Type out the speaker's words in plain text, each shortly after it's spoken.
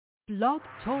Blog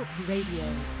Talk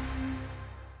Radio.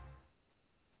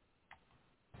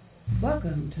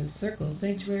 Welcome to Circle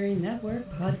Sanctuary Network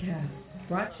Podcast,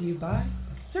 brought to you by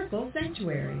Circle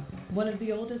Sanctuary, one of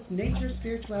the oldest nature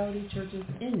spirituality churches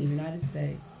in the United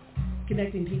States,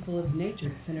 connecting people of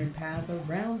nature-centered paths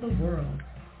around the world.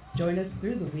 Join us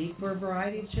through the week for a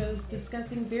variety of shows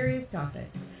discussing various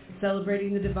topics,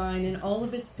 celebrating the divine in all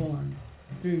of its forms,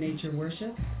 through nature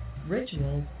worship,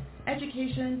 rituals,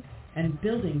 education, and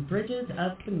building bridges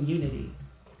of community.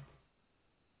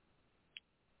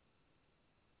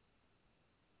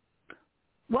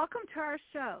 Welcome to our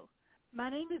show. My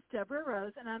name is Deborah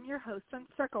Rose, and I'm your host on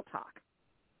Circle Talk.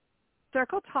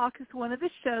 Circle Talk is one of the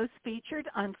shows featured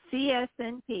on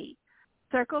CSNP,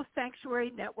 Circle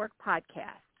Sanctuary Network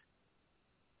Podcast.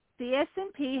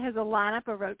 CSNP has a lineup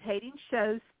of rotating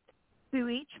shows through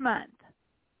each month.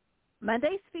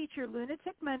 Mondays feature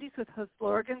Lunatic Mondays with host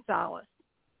Laura Gonzalez.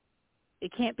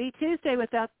 It can't be Tuesday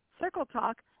without Circle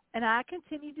Talk, and I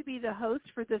continue to be the host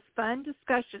for this fun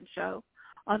discussion show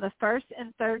on the first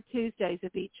and third Tuesdays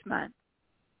of each month.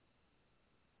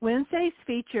 Wednesdays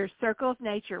feature Circle of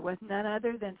Nature with none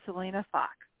other than Selena Fox.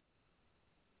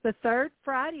 The third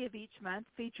Friday of each month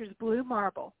features Blue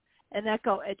Marble, an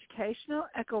eco-educational,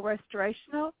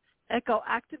 eco-restorational,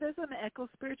 eco-activism, and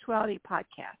eco-spirituality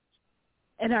podcast.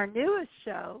 And our newest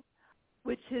show,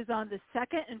 which is on the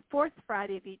second and fourth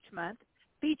Friday of each month,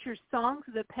 features Songs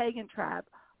of the Pagan Tribe,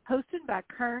 hosted by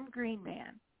Kern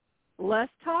Greenman. Less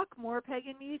talk, more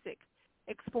pagan music,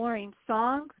 exploring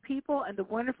songs, people, and the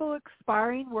wonderful,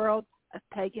 inspiring world of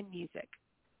pagan music.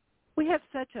 We have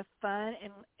such a fun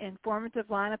and informative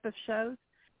lineup of shows,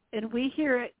 and we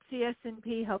here at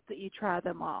CSNP hope that you try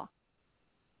them all.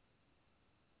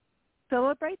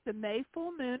 Celebrate the May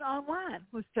full moon online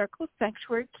with Circle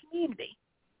Sanctuary Community.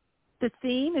 The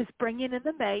theme is Bringing in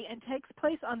the May and takes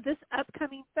place on this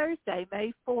upcoming Thursday,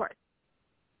 May 4th.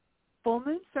 Full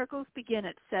moon circles begin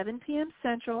at 7 p.m.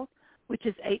 Central, which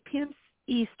is 8 p.m.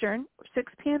 Eastern,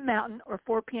 6 p.m. Mountain, or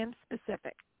 4 p.m.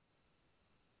 Pacific.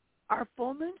 Our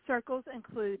full moon circles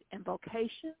include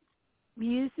invocations,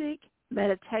 music,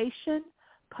 meditation,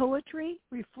 poetry,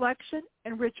 reflection,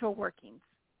 and ritual workings.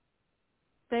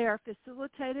 They are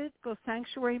facilitated by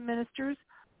sanctuary ministers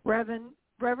Reverend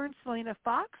Selena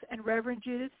Fox and Reverend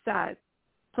Judith Sides,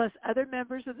 plus other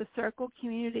members of the Circle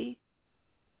community.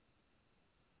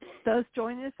 Those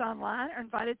joining us online are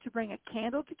invited to bring a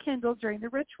candle to kindle during the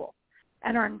ritual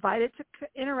and are invited to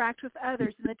interact with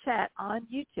others in the chat on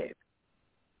YouTube.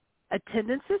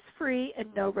 Attendance is free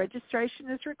and no registration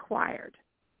is required.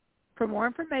 For more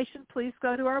information, please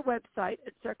go to our website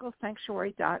at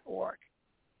circlesanctuary.org.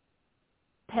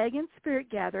 Pagan Spirit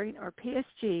Gathering, or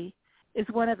PSG, is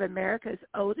one of America's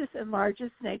oldest and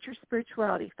largest nature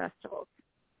spirituality festivals.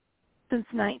 Since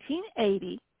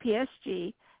 1980,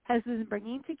 PSG has been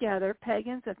bringing together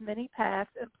pagans of many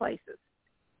paths and places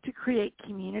to create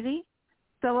community,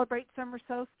 celebrate summer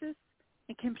solstice,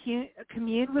 and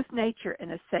commune with nature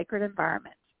in a sacred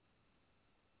environment.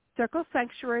 Circle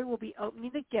Sanctuary will be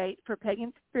opening the gate for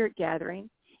Pagan Spirit Gathering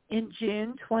in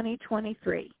June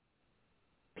 2023.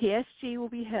 PSG will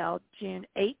be held June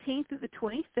 18th through the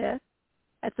 25th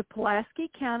at the Pulaski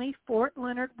County Fort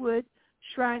Leonard Wood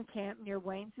Shrine Camp near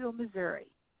Waynesville, Missouri.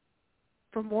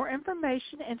 For more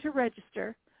information and to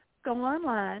register, go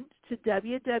online to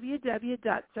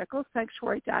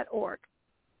www.circlesanctuary.org.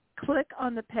 Click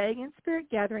on the Pagan Spirit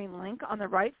Gathering link on the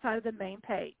right side of the main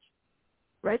page.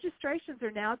 Registrations are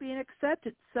now being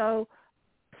accepted, so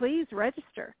please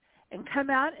register and come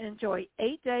out and enjoy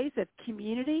 8 days of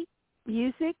community,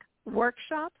 music,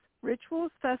 workshops,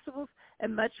 rituals, festivals,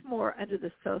 and much more under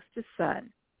the solstice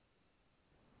sun.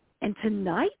 And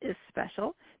tonight is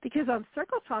special because on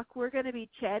Circle Talk we're going to be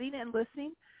chatting and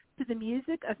listening to the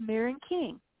music of Meren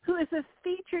King, who is a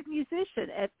featured musician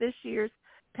at this year's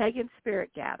Pagan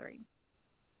Spirit Gathering.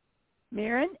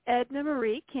 Meren Edna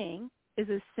Marie King is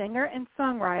a singer and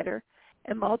songwriter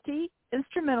and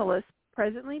multi-instrumentalist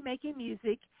presently making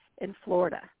music in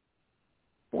Florida.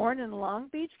 Born in Long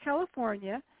Beach,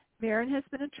 California, Meren has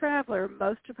been a traveler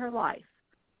most of her life.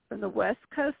 From the West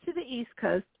Coast to the East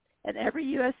Coast and every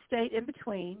U.S. state in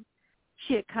between,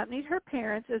 she accompanied her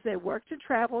parents as they worked and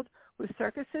traveled with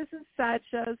circuses and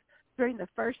sideshows during the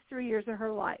first 3 years of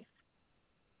her life.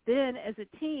 Then, as a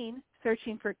teen,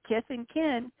 searching for kith and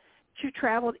kin, she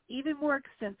traveled even more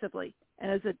extensively,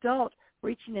 and as an adult,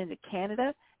 reaching into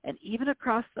Canada and even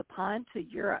across the pond to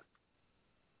Europe.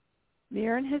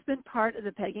 Meren has been part of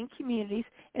the pagan communities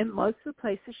in most of the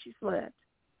places she's lived,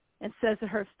 and says that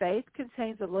her faith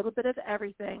contains a little bit of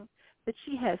everything that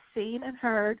she has seen and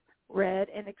heard, read,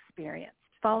 and experienced.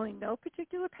 Following no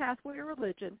particular pathway or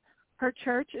religion, Her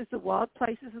church is the wild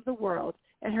places of the world,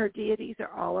 and her deities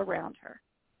are all around her.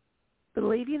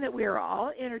 Believing that we are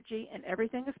all energy and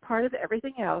everything is part of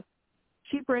everything else,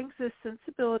 she brings this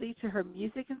sensibility to her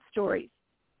music and stories,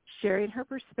 sharing her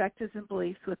perspectives and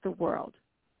beliefs with the world.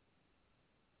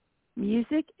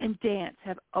 Music and dance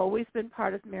have always been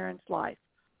part of Meren's life,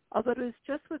 although it is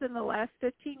just within the last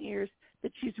 15 years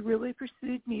that she's really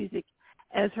pursued music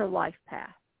as her life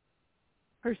path.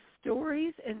 Her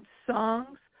stories and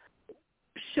songs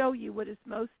show you what is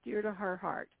most dear to her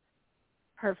heart,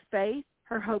 her faith,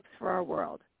 her hopes for our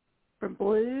world. From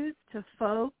blues to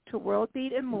folk to world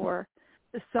beat and more,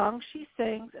 the songs she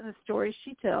sings and the stories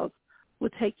she tells will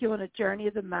take you on a journey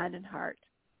of the mind and heart.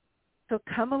 So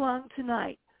come along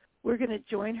tonight. We're going to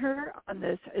join her on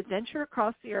this adventure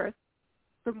across the earth.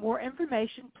 For more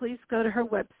information, please go to her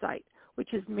website,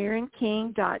 which is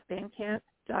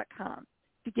merenking.bandcamp.com,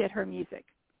 to get her music.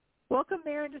 Welcome,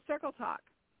 Meren, to Circle Talk.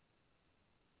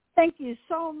 Thank you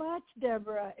so much,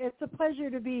 Deborah. It's a pleasure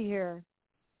to be here.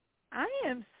 I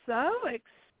am so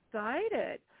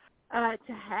excited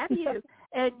to have you.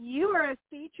 And you are a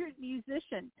featured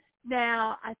musician.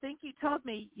 Now, I think you told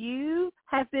me you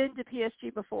have been to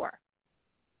PSG before.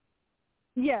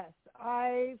 Yes,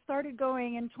 I started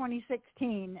going in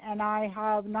 2016, and I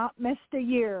have not missed a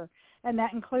year, and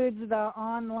that includes the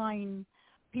online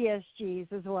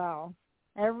PSGs as well.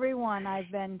 Every one I've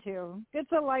been to.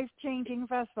 It's a life-changing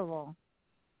festival.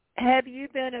 Have you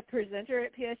been a presenter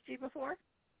at PSG before?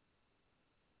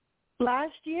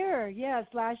 Last year, yes.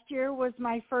 Last year was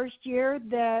my first year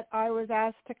that I was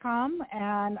asked to come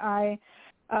and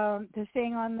to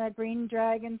sing on the Green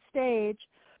Dragon stage.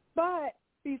 But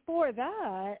before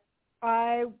that,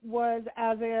 I was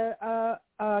as a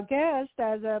guest,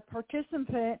 as a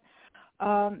participant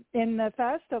in the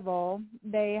festival.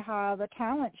 They have a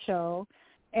talent show,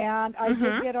 and I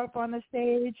did get up on the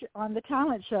stage on the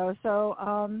talent show. So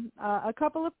a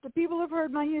couple of the people have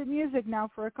heard my music now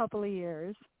for a couple of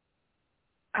years.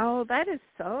 Oh, that is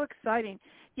so exciting.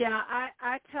 Yeah,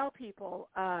 I tell people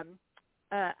I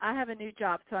have a new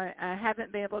job, so I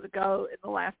haven't been able to go in the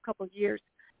last couple of years.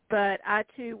 But I,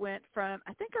 too, went from,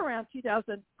 I think, around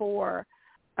 2004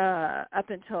 up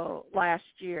until last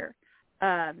year.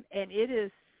 And it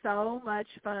is so much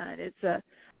fun. It's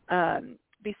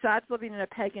besides living in a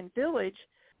pagan village,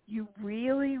 you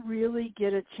really, really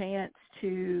get a chance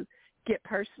to get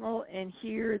personal and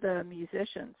hear the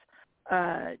musicians.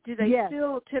 Do they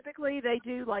still typically they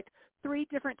do like 3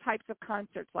 different types of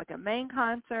concerts, like a main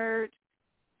concert,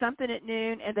 something at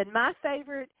noon, and then my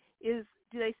favorite is,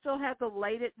 do they still have the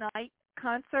late at night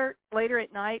concert, later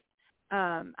at night?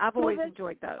 I've always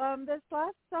enjoyed those. This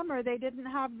last summer they didn't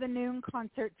have the noon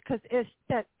concerts because it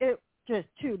just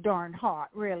too darn hot,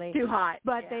 really. Too hot.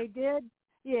 But they did.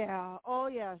 Yeah. Oh,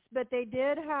 yes. But they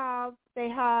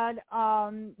had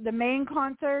the main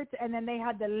concerts, and then they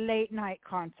had the late night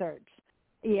concerts.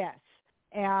 Yes.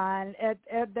 And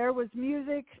there was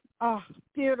music. Oh,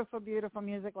 beautiful, beautiful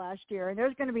music last year. And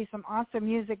there's going to be some awesome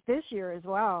music this year as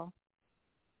well.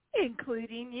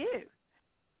 Including you.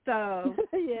 So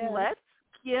yes. Let's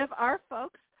give our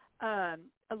folks a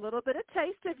little bit of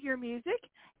taste of your music,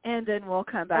 and then we'll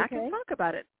come back and talk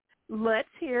about it. Let's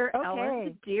hear Ellen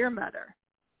the Deer Mother.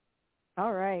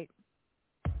 All right.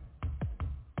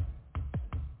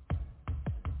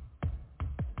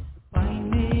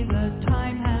 Finally, the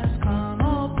time has come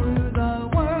all through the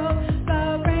world.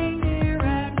 The reindeer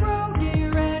and roe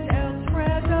deer and elk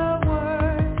spread the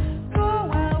word.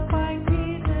 Go out, find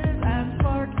pieces and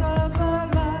sparks of the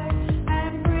light,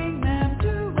 and bring them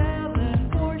to Ellen,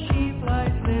 for she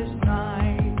flies this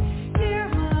night. Dear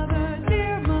mother,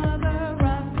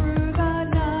 run through the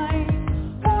night.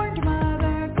 Horned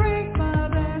mother, great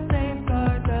mother,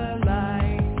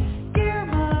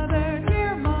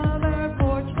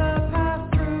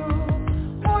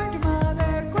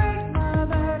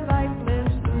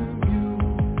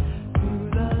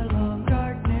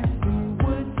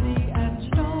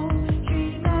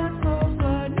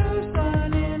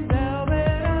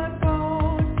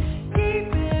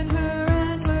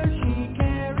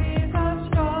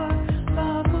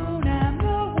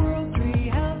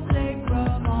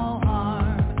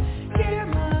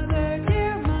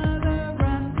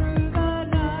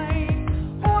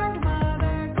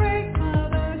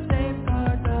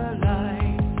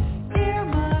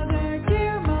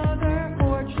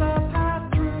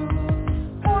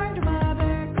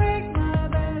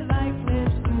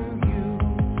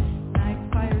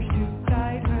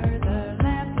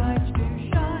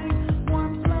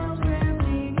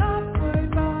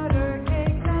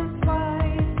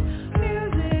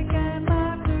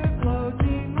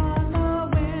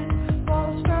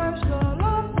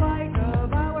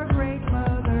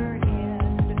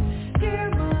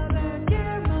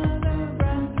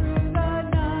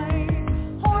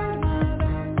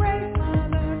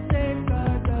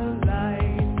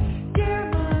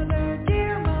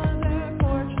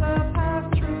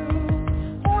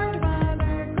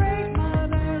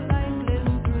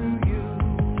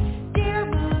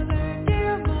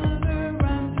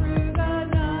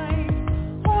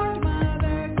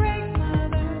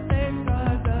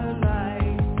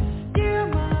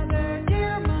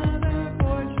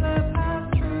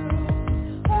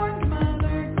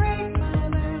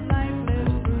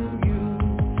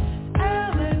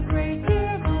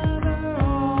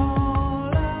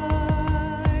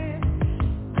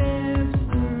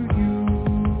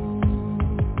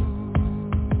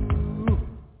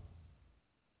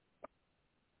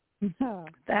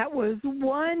 That was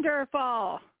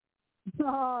wonderful.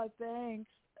 Oh, thanks.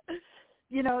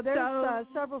 You know, there's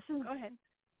several. Go ahead.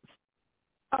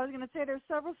 I was going to say there's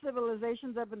several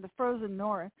civilizations up in the frozen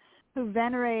north who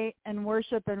venerate and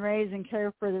worship and raise and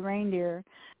care for the reindeer.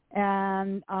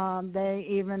 And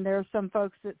there's some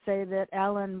folks that say that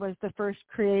Ellen was the first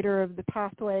creator of the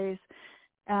pathways,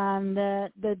 and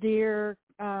that the deer,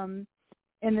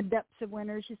 in the depths of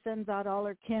winter, she sends out all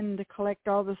her kin to collect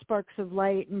all the sparks of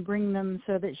light and bring them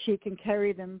so that she can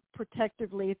carry them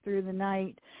protectively through the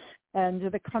night and to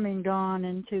the coming dawn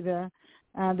and to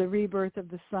the rebirth of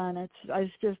the sun.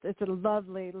 It's a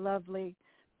lovely, lovely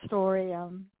story.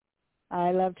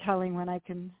 I love telling when I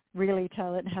can really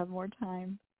tell it and have more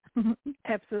time.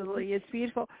 Absolutely. It's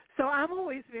beautiful. So I'm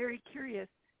always very curious.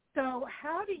 So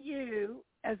how do you,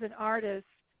 as an artist,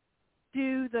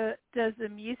 does the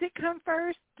music come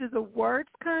first? Do the words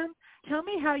come? Tell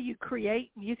me how you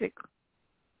create music.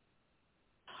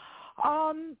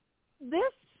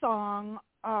 This song,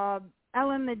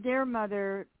 Ellen the Deer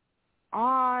Mother,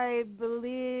 I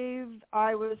believed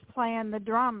I was playing the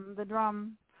drum,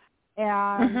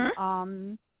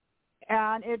 and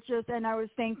and it just, and I was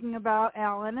thinking about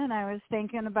Ellen, and I was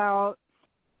thinking about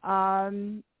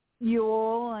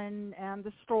Yule and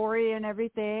the story and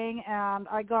everything, and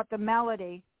I got the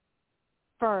melody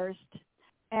first,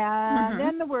 and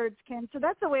then the words came. So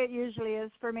that's the way it usually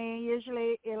is for me.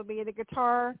 Usually it'll be the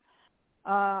guitar.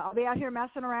 I'll be out here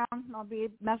messing around. I'll be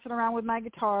messing around with my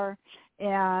guitar,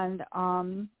 and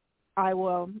I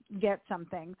will get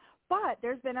something. But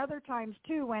there's been other times,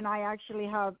 too, when I actually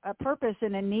have a purpose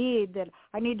and a need that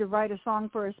I need to write a song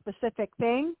for a specific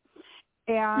thing.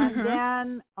 And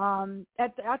then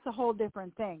that's a whole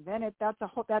different thing. Then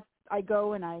I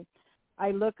go and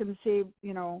I look and see,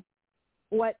 you know,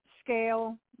 what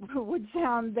scale would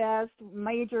sound best,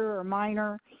 major or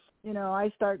minor. You know, I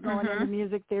start going into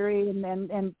music theory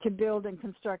and to build and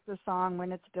construct the song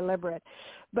when it's deliberate.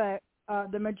 But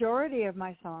the majority of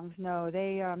my songs, no,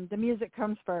 the music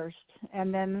comes first,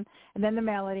 and then the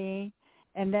melody,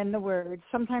 and then the words.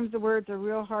 Sometimes the words are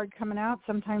real hard coming out.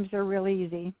 Sometimes they're real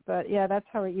easy. But, yeah, that's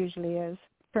how it usually is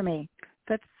for me.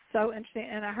 That's so interesting.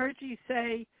 And I heard you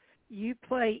say you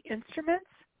play instruments.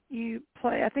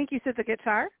 I think you said the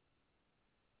guitar?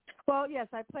 Well, yes,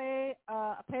 I play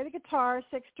the guitar,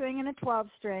 6-string and a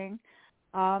 12-string.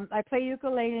 I play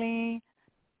ukulele,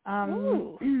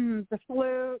 the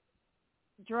flute,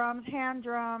 drums, hand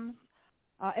drums.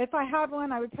 If I had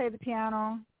one, I would play the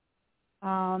piano.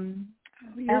 And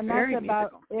that's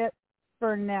about it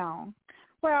for now.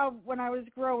 Well, when I was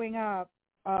growing up,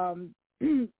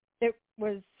 it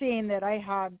was seen that I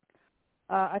had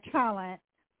a talent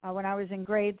when I was in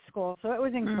grade school, so it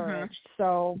was encouraged.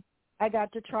 So I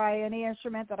got to try any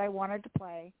instrument that I wanted to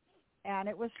play, and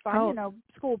it was fun, you know,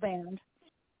 school band,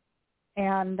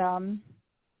 and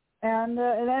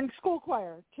then school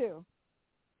choir too.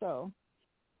 So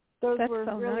those were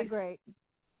really great.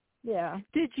 Yeah.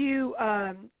 Did you?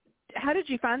 How did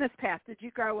you find this path? Did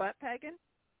you grow up pagan?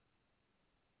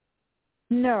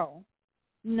 No.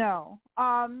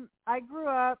 I grew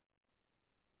up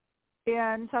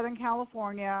in Southern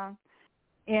California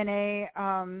in a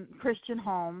Christian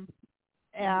home,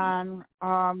 and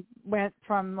went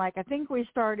from, like, I think we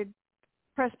started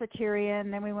Presbyterian,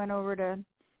 then we went over to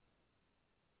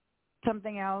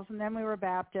something else, and then we were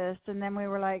Baptist, and then we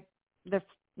were like the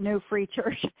new Free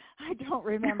Church. I don't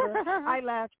remember.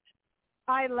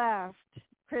 I left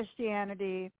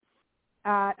Christianity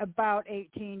at about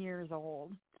 18 years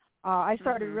old. I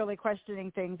started really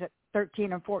questioning things at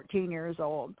 13 and 14 years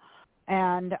old,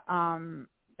 and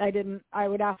I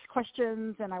would ask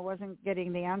questions, and I wasn't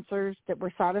getting the answers that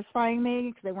were satisfying me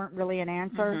because they weren't really an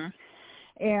answer.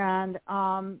 And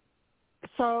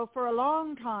so for a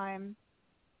long time,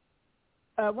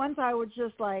 once I was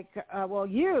just like, well,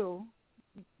 you,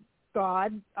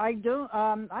 God, I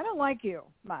don't like you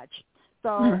much.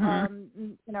 So,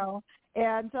 you know,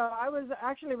 and so I was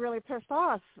actually really pissed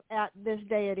off at this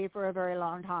deity for a very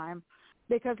long time,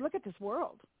 because look at this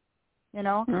world, you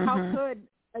know, how could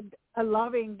a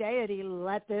loving deity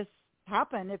let this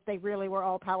happen if they really were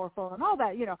all powerful and all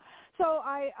that, you know. So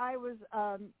I was,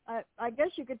 I guess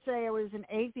you could say I was an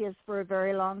atheist for a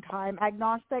very long time,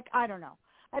 agnostic, I don't know.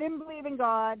 I didn't believe in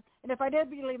God, and if I did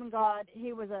believe in God,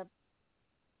 he was a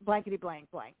blankety blank,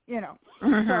 you know.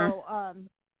 So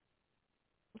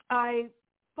I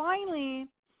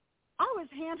was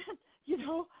handed, you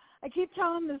know, I keep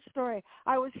telling this story.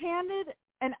 I was handed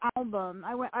an album.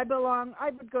 I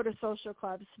would go to social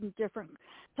clubs and different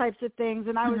types of things,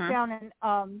 and I was down in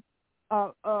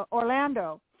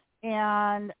Orlando,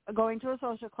 and going to a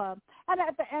social club. And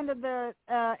at the end of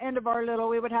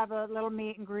we would have a little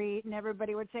meet and greet, and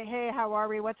everybody would say, hey, how are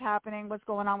we? What's happening? What's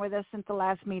going on with us since the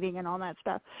last meeting and all that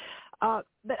stuff.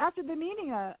 But after the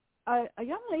meeting, a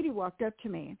young lady walked up to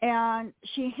me, and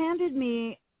she handed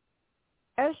me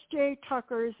S.J.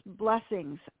 Tucker's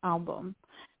Blessings album.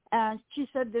 And she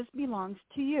said, this belongs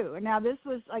to you. And now this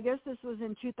was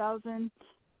in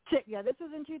 2006. Yeah, this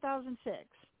was in 2006.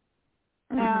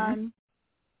 Mm-hmm. And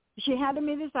she handed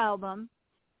me this album,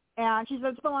 and she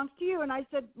said, this belongs to you. And I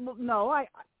said, well, no, I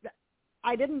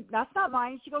didn't. That's not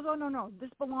mine. She goes, oh, no,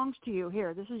 this belongs to you.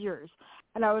 Here, this is yours.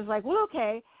 And I was like, well,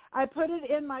 okay. I put it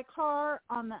in my car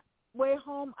on the way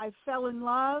home. I fell in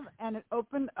love, and it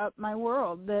opened up my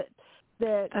world that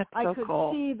I could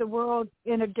see the world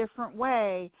in a different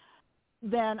way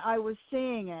than I was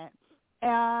seeing it.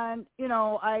 And,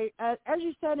 as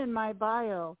you said in my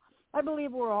bio, I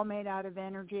believe we're all made out of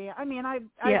energy. I mean, I've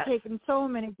taken so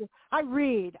many. I've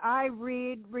written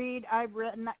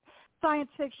science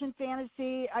fiction,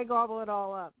 fantasy. I gobbled it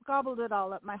all up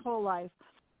my whole life.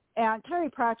 And Terry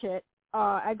Pratchett,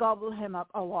 I gobbled him up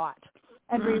a lot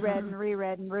and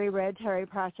reread Terry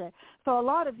Pratchett. So a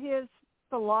lot of his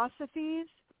philosophies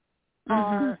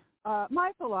are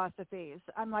my philosophies.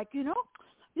 I'm like, yeah,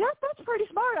 that's pretty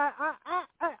smart.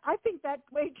 I think that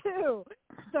way too.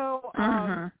 So,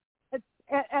 and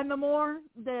the more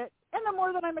that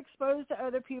I'm exposed to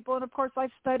other people, and of course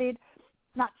I've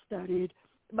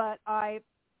but I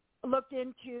looked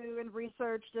into and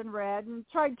researched and read and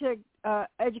tried to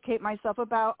educate myself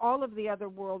about all of the other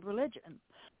world religions,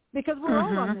 because we're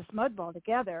all on this mud ball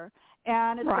together,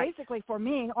 and it's basically, for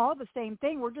me, all the same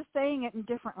thing. We're just saying it in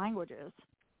different languages.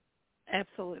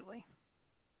 Absolutely.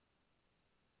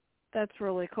 That's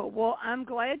really cool. Well, I'm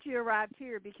glad you arrived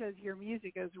here because your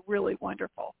music is really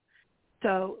wonderful.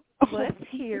 So let's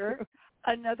hear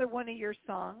another one of your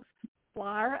songs,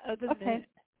 Flower of the Moon.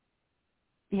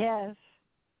 Yes.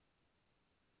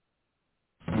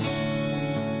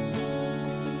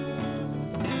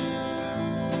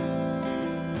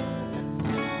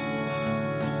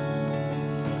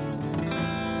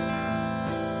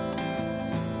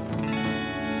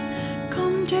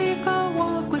 Come take a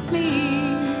walk with me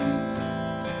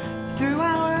through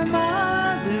our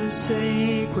mother's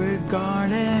sacred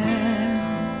garden.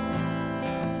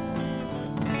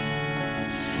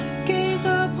 Gaze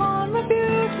upon the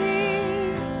beauty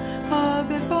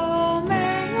of it all,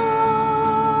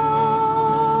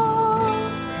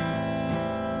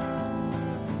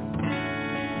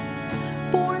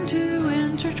 born to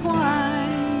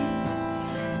intertwine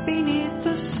beneath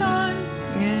the sun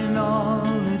in all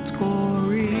its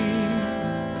glory.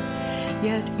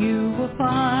 Yet you will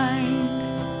find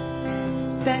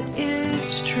that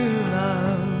its true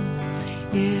love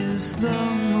is the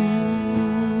moon,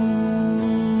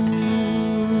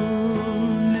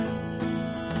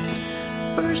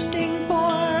 bursting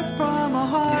forth from a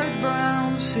hard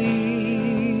brown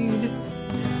seed,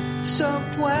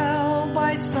 soaked well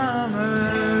by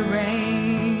summer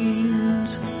rains,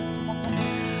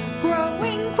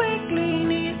 growing quickly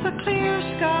 'neath a clear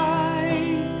sky,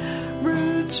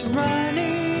 roots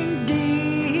running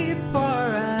deep,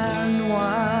 far and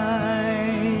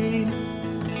wide,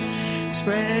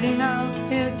 spreading out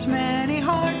its many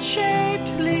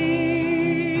heart-shaped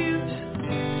leaves,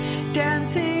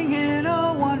 dancing in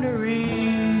a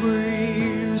wandering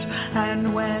breeze.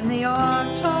 And when the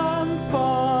autumn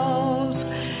falls,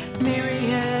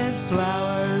 myriad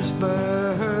flowers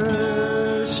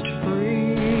burst free.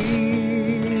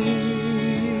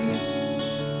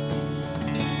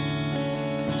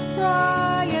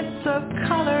 Riots of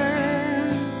color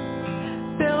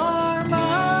fill our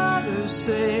mother's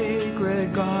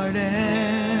sacred garden.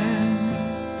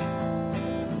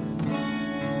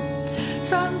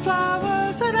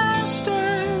 Sunflowers and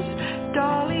asters,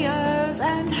 dahlias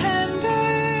and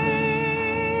henbane,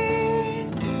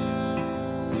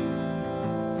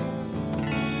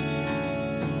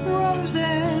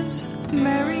 roses,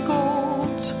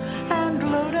 marigolds, and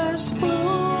lotus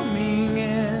blooming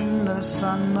in the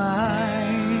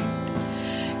sunlight.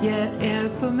 Yet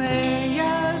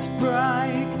Iphigenia's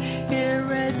bright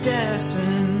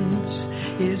iridescence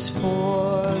is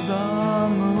for the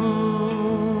moon.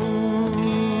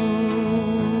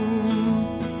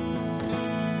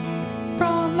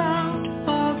 From out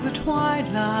of the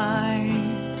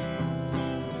twilight,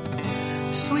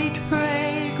 sweet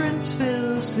fragrance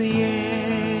fills the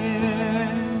air.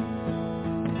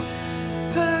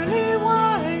 Pearly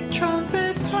white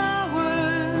trumpet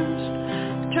flowers,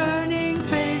 turning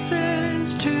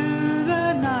faces to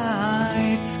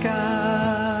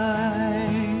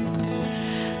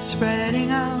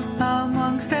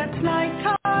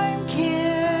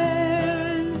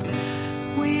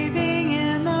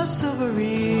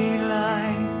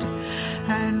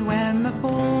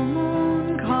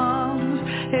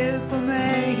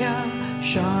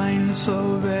Iphigenia shines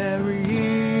so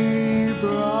very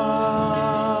bright.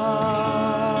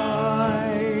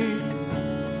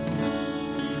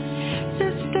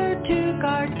 Sister to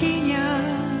gardenia,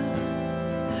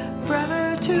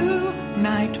 brother to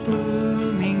night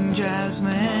blooming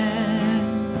jasmine,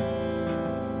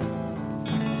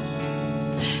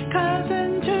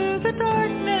 cousin to the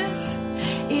darkness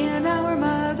in our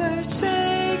mother's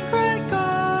sacred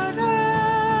garden,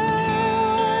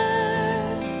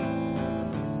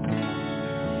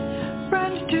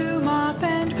 friend to moth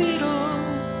and beetle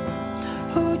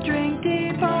who drink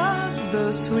deep of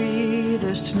the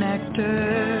sweetest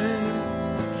nectar,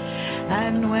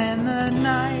 and when the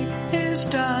night is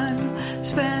done,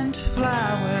 spent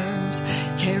flowers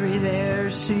carry their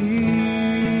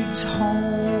seeds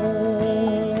home.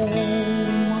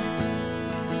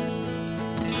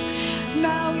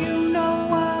 Now you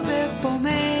know of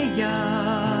Iphigenia,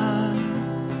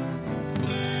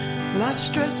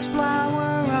 lustrous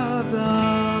flower of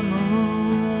the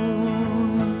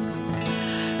moon,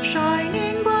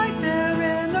 shining bright there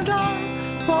in the dark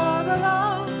for the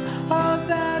love of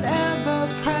that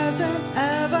ever-present,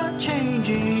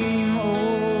 ever-changing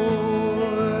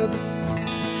orb.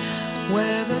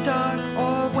 Whether dark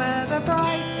or whether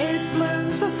bright, it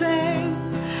blooms the same,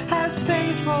 as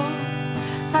faithful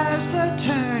as the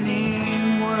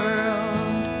turning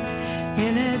world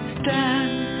in its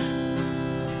dance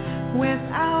with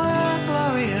our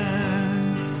glorious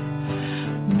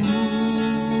moon.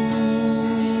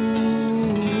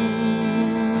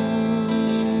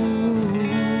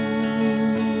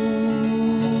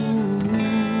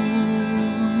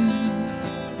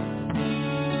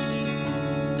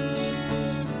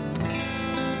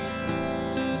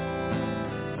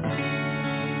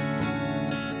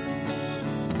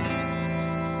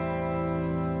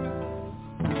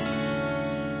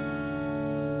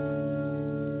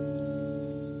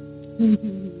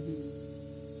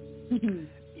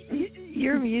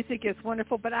 Your music is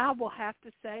wonderful, but I will have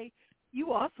to say,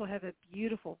 you also have a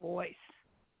beautiful voice.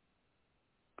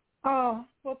 Oh,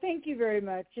 well, thank you very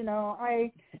much. You know,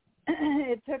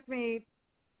 it took me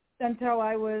until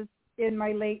I was in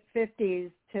my late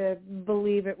 50s to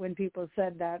believe it when people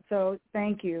said that. So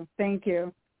thank you. Thank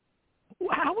you.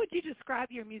 How would you describe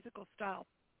your musical style?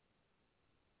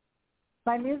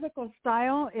 My musical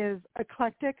style is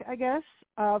eclectic, I guess,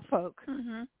 folk.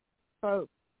 Mm-hmm. Folk.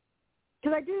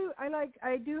 Because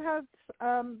I do have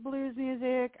blues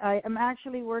music. I am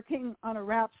actually working on a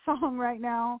rap song right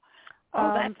now.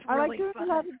 Oh, that's really I like doing fun.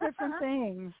 a lot of different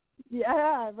things.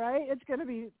 Yeah, right? It's going to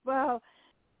be, well,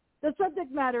 the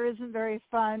subject matter isn't very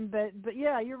fun, but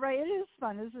yeah, you're right. It is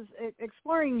fun. This is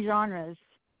exploring genres.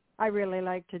 I really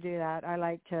like to do that. I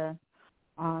like to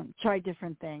try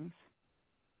different things.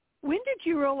 When did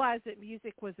you realize that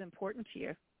music was important to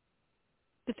you?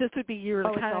 That this would be your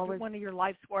one of your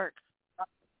life's works?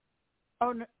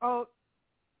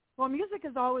 Well, music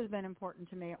has always been important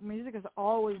to me. Music has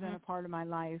always been a part of my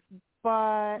life, but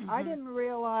I didn't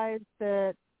realize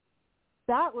that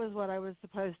was what I was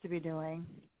supposed to be doing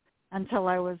until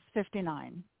I was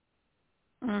 59.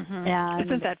 Mm-hmm. And,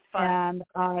 isn't that fun?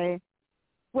 And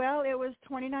it was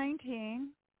 2019.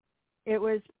 It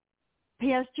was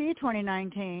PSG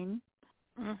 2019.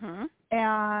 Mm-hmm.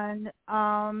 And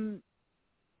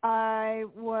I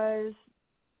was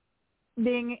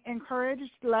being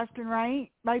encouraged left and right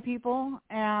by people,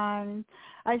 and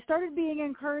I started being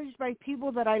encouraged by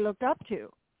people that I looked up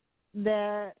to,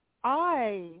 that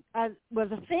I was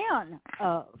a fan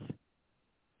of.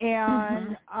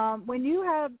 And when you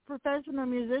have professional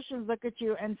musicians look at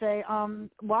you and say,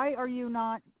 why are you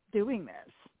not doing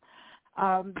this?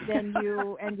 Then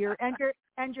you and you're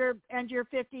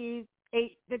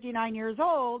 58, 59 years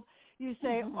old, you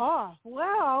say,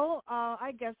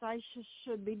 I guess I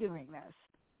should be doing this.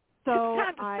 So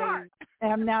I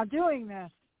am now doing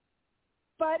this.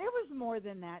 But it was more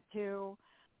than that, too.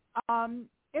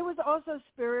 It was also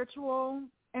spiritual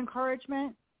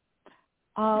encouragement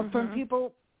from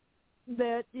people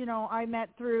that, I met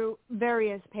through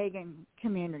various pagan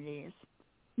communities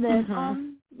that,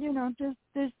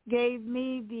 just gave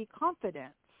me the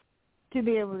confidence to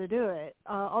be able to do it.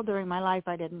 All during my life,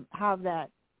 I didn't have that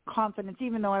confidence,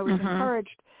 even though I was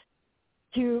encouraged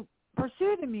to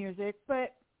pursue the music.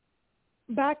 But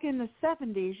back in the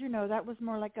 70s, that was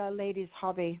more like a lady's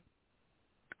hobby.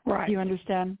 Right. Do you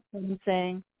understand what I'm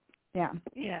saying? Yeah.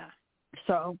 Yeah.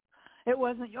 So it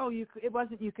wasn't, you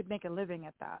could make a living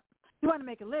at that. If you want to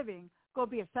make a living, go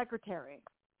be a secretary.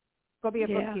 Go be a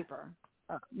bookkeeper.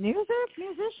 Musician?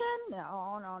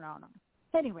 No.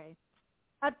 Anyway,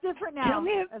 That's different now.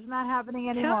 It's not happening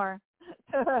anymore.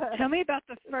 Tell me about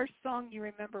the first song you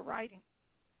remember writing.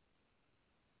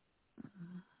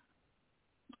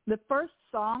 The first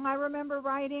song I remember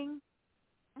writing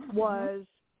was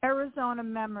Arizona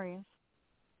Memories,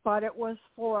 but it was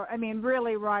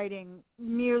really writing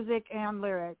music and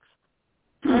lyrics.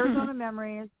 Arizona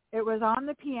Memories, it was on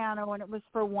the piano and it was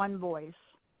for one voice.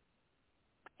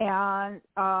 And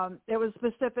it was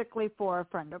specifically for a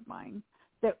friend of mine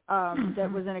that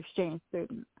was an exchange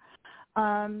student.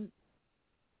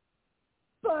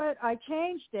 But I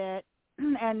changed it,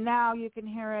 and now you can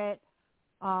hear it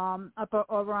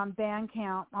over on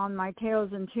Bandcamp on my Tales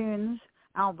and Tunes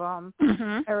album.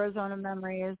 Arizona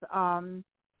Memories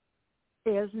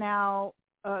is now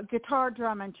guitar,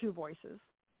 drum, and two voices.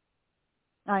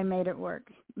 I made it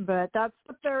work. But that's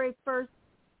the very first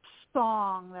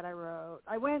song that I wrote.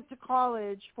 I went to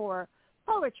college for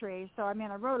poetry, so I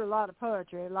wrote a lot of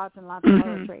poetry, lots and lots of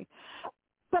poetry.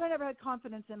 But I never had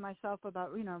confidence in myself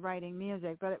about, writing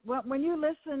music. But when you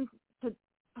listen to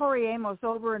Tori Amos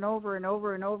over and over and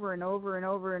over and over and over and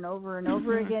over and over and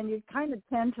over again, you kind of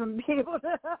tend to be able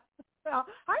to, well,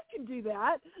 I can do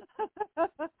that.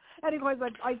 And of course,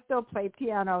 I still play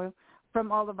piano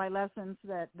from all of my lessons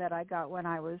that I got when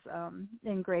I was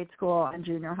in grade school and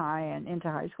junior high and into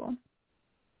high school.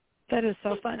 That is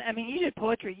so fun. You did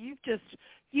poetry.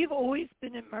 You've always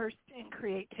been immersed in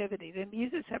creativity. The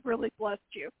muses have really blessed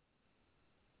you.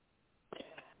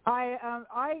 I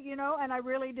and I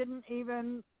really didn't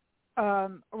even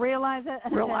realize it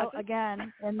until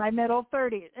again in my middle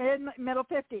 50s.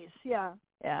 Yeah.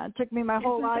 It took me my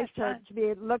whole life to be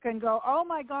able to look and go, oh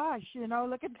my gosh,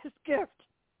 look at this gift.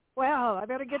 Well, I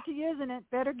better get to using it.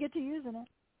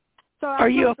 So are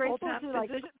you a full-time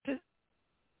musician?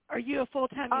 Are you a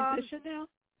full-time musician now?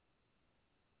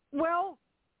 Well,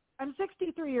 I'm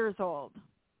 63 years old.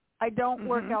 I don't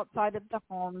work outside of the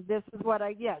home. This is what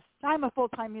I'm a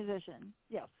full-time musician.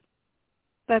 Yes.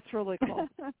 That's really cool.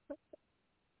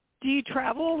 Do you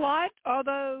travel a lot?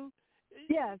 Although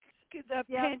yes, the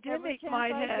pandemic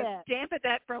might have dampened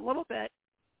that for a little bit.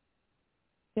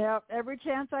 Yeah, every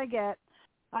chance I get.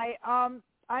 I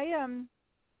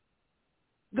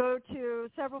go to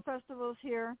several festivals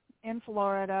here in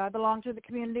Florida. I belong to the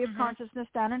Community of Consciousness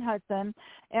down in Hudson,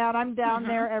 and I'm down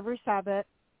there every Sabbath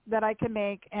that I can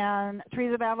make. And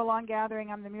Trees of Avalon Gathering,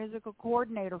 I'm the musical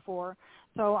coordinator for.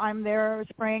 So I'm there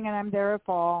spring and I'm there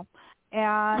fall.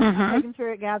 And Pagan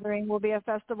Spirit Gathering will be a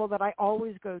festival that I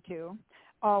always go to,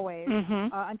 always,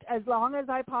 as long as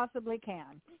I possibly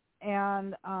can.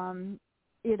 And, and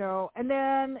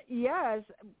then, yes,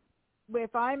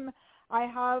 I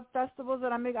have festivals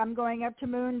that I'm going up to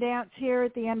Moon Dance here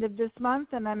at the end of this month,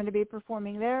 and I'm going to be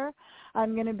performing there.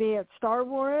 I'm going to be at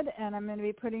Starwood, and I'm going to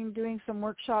be doing some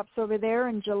workshops over there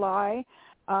in July,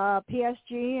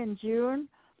 PSG in June,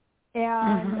 and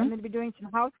I'm going to be doing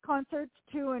some house concerts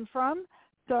to and from.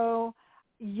 So,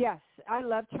 yes, I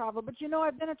love travel. But,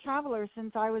 I've been a traveler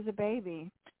since I was a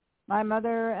baby. My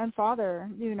mother and father,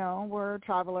 were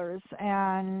travelers,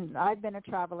 and I've been a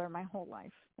traveler my whole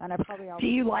life. And I probably always. Do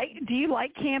you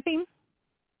like camping?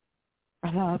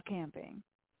 I love camping.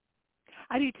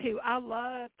 I do too. I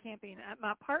love camping.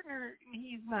 My partner,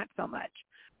 he's not so much,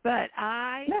 but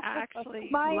I actually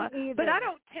love. But I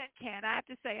don't tent camp. I have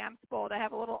to say I'm spoiled. I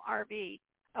have a little RV,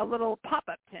 a little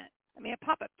pop-up tent. A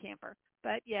pop-up camper.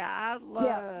 But yeah, I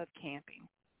love camping.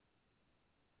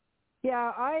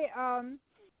 Yeah,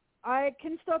 I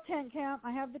can still tent camp.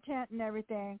 I have the tent and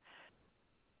everything.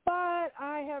 But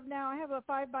I have a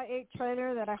 5x8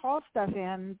 trailer that I haul stuff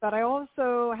in, but I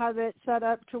also have it set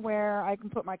up to where I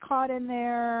can put my cot in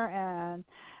there, and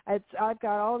I've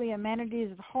got all the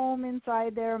amenities of home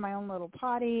inside there, my own little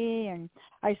potty, and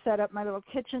I set up my little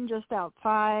kitchen just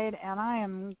outside, and I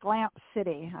am Glamp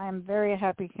City. I am very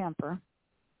happy camper.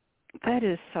 That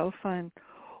is so fun.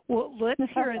 Well, let's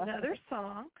hear another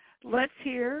song. Let's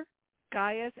hear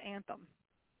Gaia's Anthem.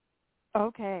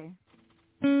 Okay.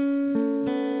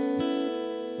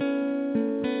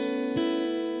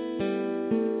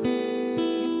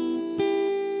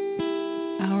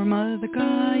 Our mother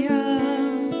Gaia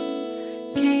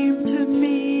came to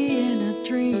me in a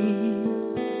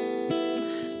dream,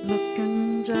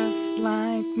 looking just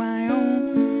like my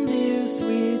own dear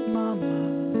sweet mama,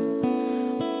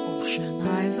 ocean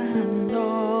eyes and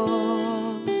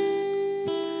all.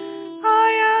 I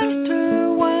asked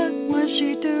her what was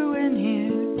she doing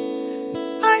here.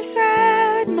 I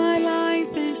said my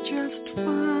life is just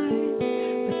fine,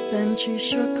 but then she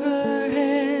shook her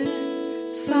head,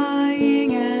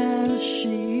 sighing as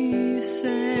she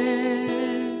said,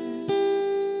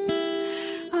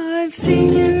 I've seen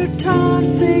you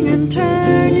tossing and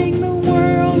turning, the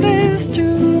world is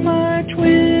too much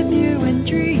with you in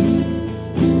dreams.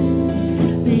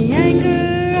 The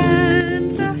anger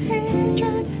and the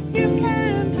hatred you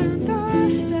can't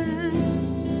understand.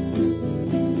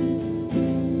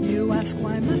 You ask,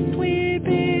 why must we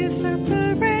be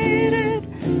separated?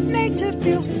 Nature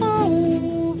feels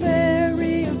so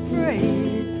very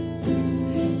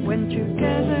afraid. When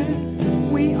together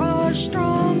we are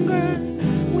stronger,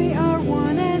 we are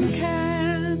one and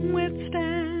can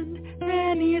withstand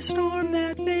any storm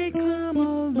that may come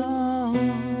along.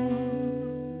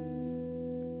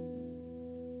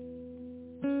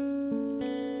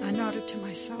 I nodded to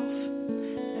myself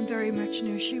and very much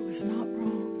knew she was not wrong.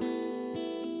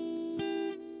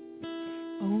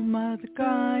 Oh, Mother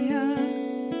Gaia,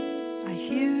 I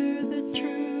hear the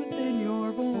truth in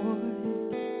your voice.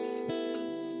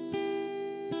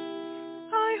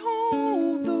 I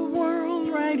hold the world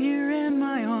right here in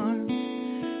my arms.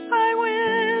 I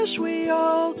wish we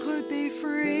all could be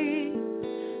free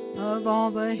of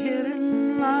all the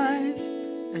hidden lies,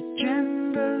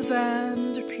 agendas,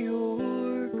 and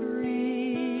pure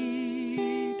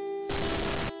greed.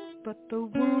 But the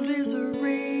world is a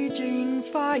raging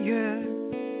fire,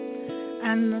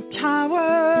 and the towers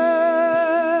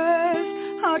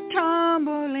are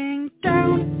tumbling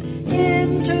down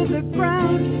into the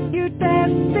ground. You'd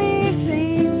best be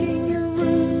sinking your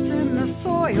roots in the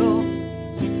soil.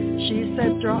 She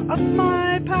said, draw up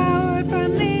my power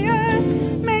from the earth,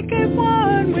 make it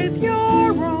one with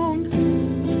your own.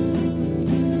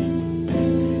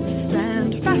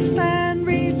 Stand fast and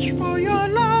reach for your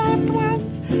loved ones.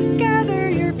 Gather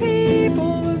your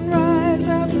people and rise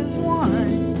up as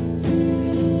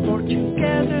one. For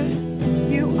together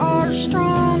you are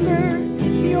stronger.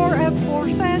 You're a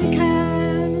force and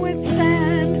can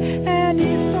withstand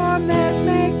any storm that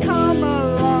may come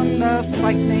along. The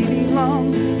fight may be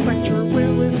long, but your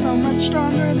will is so much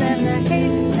stronger than the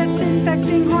hate that's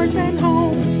infecting hearts and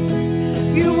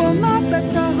homes. You will not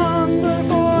let the hunger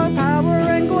for power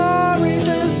and glory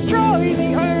destroy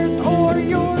the earth or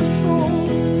your soul.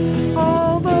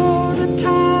 Although the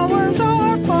towers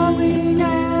are falling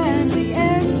and the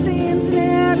end seems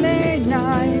nearly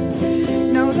nigh,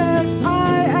 know that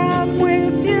I am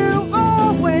with you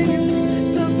always,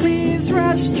 so please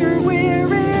rest your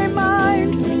weary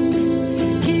mind.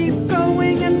 Keep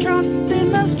going and trust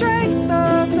in the strength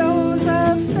of those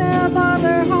of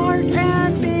similar heart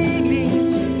and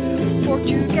belief. For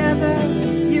together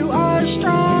you are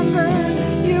stronger,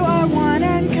 you are one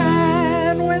and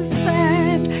can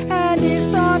withstand any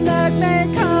storm that may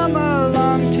come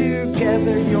along.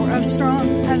 Together you're as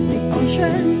strong as the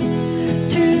ocean.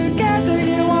 Together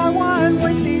you are one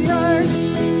with the earth.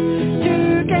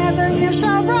 Together you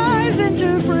shall rise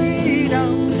into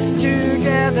freedom.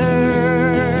 Together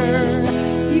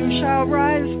you shall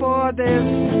rise for this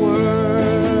world.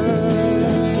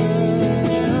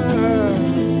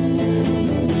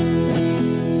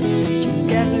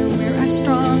 Together we're as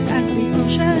strong as the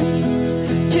ocean.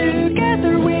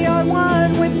 Together we are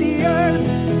one with the earth.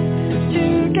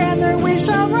 Together we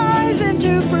shall rise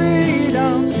into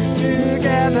freedom.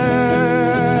 Together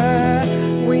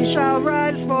we shall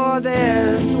rise for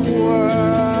this world.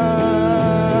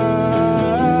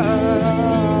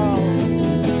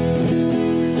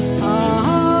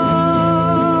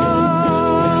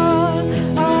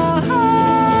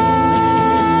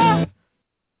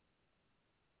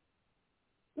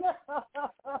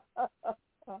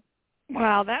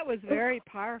 Wow, that was very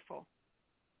powerful.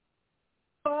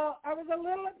 Well, I was a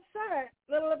little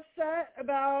upset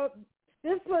about,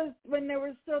 this was when there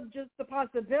was still just the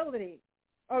possibility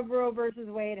of Roe versus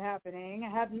Wade happening.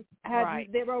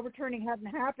 Right. The overturning hadn't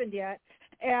happened yet.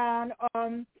 And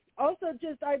also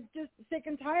I'm just sick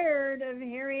and tired of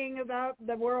hearing about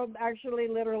the world actually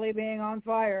literally being on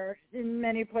fire in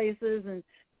many places, and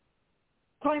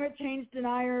climate change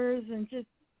deniers, and just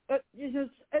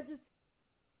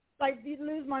like you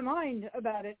lose my mind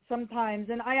about it sometimes.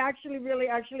 And I really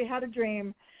had a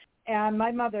dream, and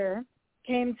my mother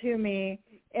came to me,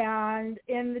 and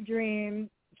in the dream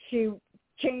she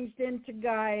changed into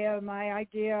Gaia, my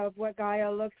idea of what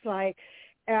Gaia looks like.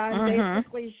 And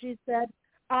basically she said,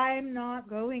 I'm not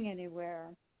going anywhere.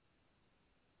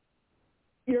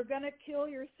 You're going to kill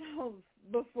yourself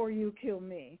before you kill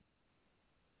me.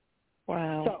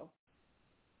 Wow. So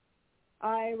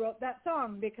I wrote that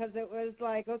song because it was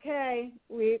like, okay,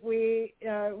 we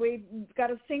got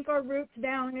to sink our roots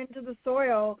down into the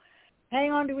soil,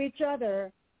 hang on to each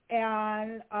other,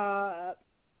 and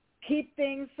keep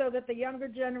things so that the younger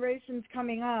generations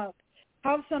coming up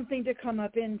have something to come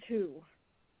up into.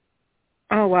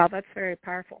 Oh, wow, that's very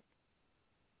powerful.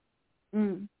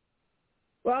 Mm.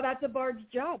 Well, that's a bard's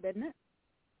job, isn't it?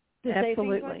 To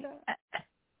Absolutely. say things like that?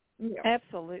 Yeah.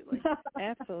 Absolutely.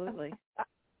 Absolutely.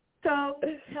 So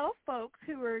tell folks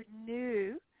who are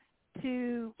new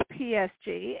to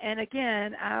PSG, and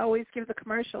again, I always give the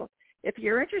commercial. If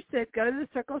you're interested, go to the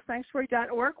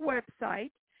circlesanctuary.org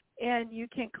website, and you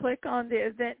can click on the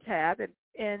event tab,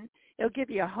 and it'll give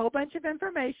you a whole bunch of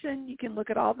information. You can look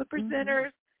at all the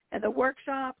presenters and the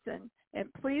workshops,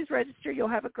 and please register. You'll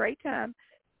have a great time.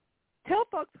 Tell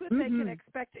folks what they can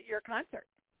expect at your concert.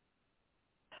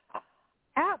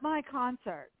 At my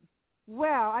concert,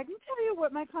 well, I can tell you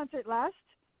what my concert last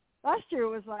year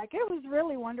was like. It was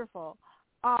really wonderful.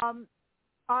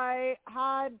 I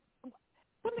had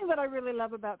something that I really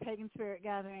love about Pagan Spirit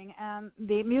Gathering and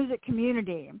the music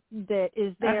community that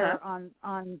is there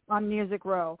on Music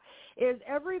Row is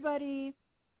everybody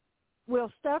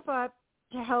will step up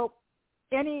to help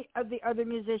any of the other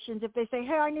musicians. If they say,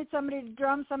 hey, I need somebody to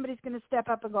drum, somebody's going to step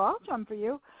up and go, I'll drum for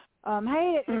you.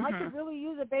 Hey, I could really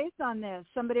use a bass on this.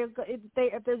 Somebody,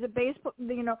 if there's a bass,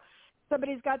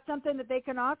 somebody's got something that they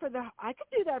can offer, I could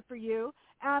do that for you.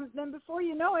 Then before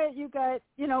you know it, you got,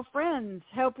 friends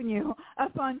helping you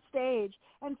up on stage.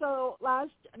 And so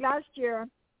last year,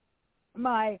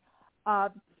 my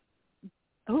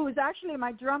who was actually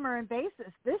my drummer and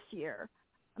bassist this year,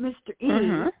 Mr.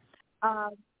 E,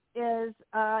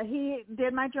 he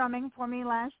did my drumming for me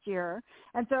last year.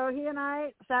 And so he and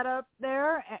I sat up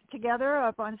there together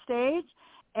up on stage,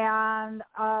 and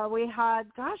we had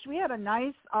a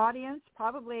nice audience,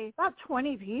 probably about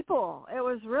 20 people. It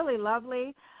was really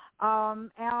lovely.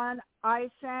 And I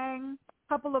sang a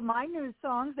couple of my new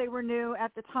songs. They were new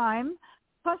at the time,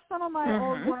 plus some of my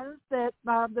old ones that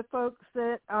the folks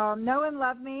that know and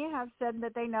love me have said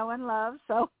that they know and love.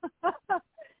 So,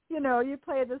 you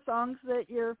play the songs that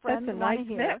your friends want to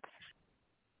hear. Mix.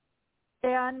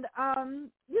 And,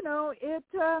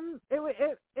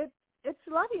 it's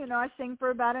lovely. I sing for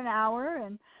about an hour,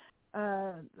 and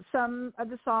some of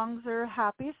the songs are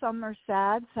happy, some are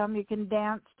sad, some you can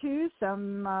dance to,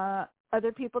 some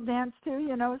other people dance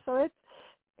to, so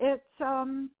it's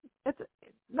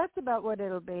that's about what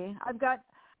it'll be. I've got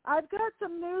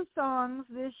some new songs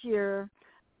this year,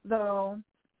 though,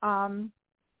 and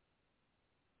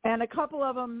a couple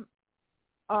of them,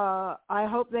 I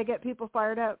hope they get people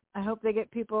fired up. I hope they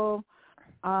get people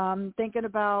thinking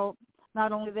about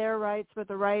not only their rights, but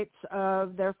the rights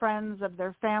of their friends, of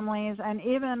their families, and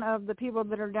even of the people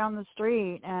that are down the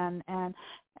street, and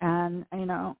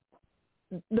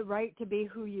the right to be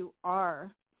who you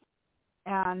are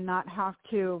and not have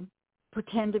to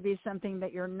pretend to be something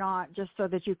that you're not just so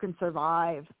that you can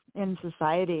survive in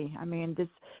society. I mean,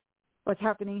 what's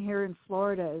happening here in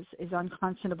Florida is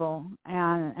unconscionable,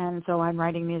 and so I'm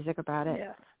writing music about it.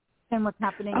 Yeah. And what's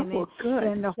happening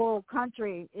in the whole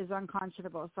country is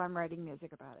unconscionable, so I'm writing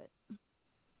music about it.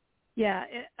 Yeah.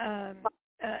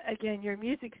 Again, your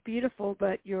music's beautiful,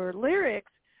 but your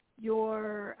lyrics,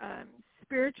 your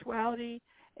spirituality,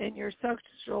 and your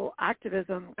social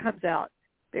activism comes out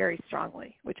very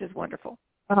strongly, which is wonderful.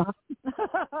 But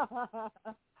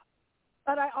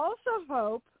I also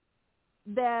hope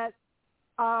that,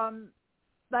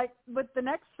 like with the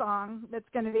next song that's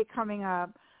going to be coming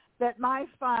up, that my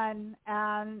fun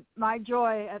and my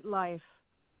joy at life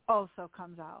also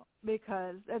comes out,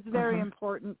 because it's very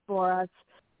important for us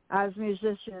as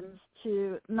musicians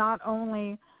to not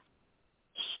only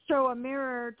show a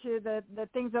mirror to the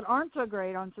things that aren't so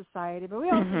great on society, but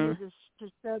we also need to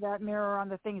show that mirror on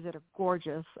the things that are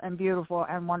gorgeous and beautiful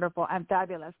and wonderful and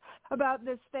fabulous about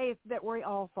this faith that we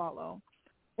all follow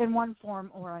in one form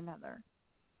or another.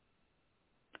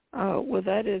 Oh, well,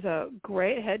 that is a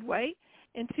great headway.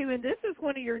 And this is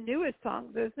one of your newest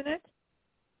songs, isn't it?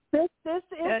 This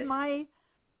is my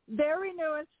very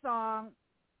newest song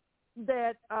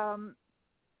that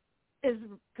is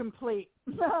complete,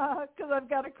 because I've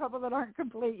got a couple that aren't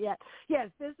complete yet. Yes,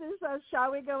 this is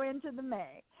Shall We Go Into the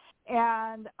May,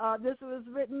 and this was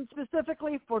written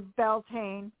specifically for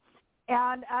Beltane,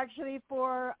 and actually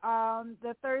for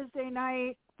the Thursday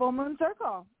night Full Moon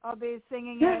Circle. I'll be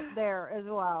singing it there as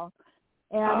well.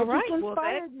 And it just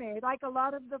inspired me, like a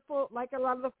lot of the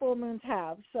full moons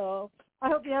have. So I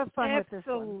hope you have fun with this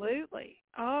one. Absolutely.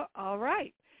 Oh, all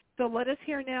right. So let us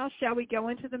hear now, Shall We Go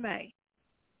Into the May?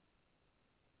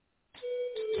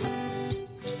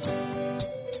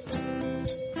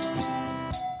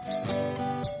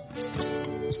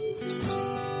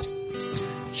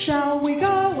 Shall we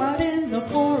go out in the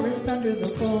forest under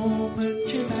the full moon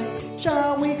tonight?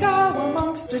 Shall we go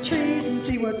amongst the trees and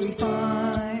see what we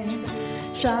find?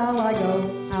 Shall I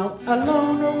go out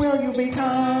alone, or will you be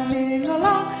coming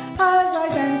along? as I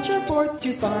venture forth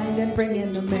to find and bring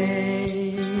in the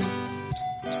May.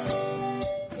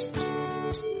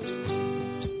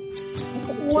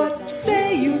 What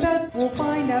say you that we'll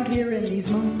find out here in these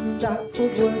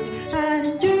moon-dappled woods?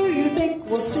 And do you think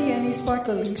we'll see any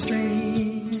sparkling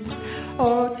streams?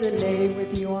 Oh, to lay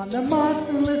with you on the moss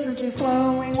and listen to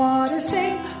flowing water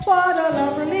sing. What a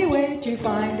lovely way to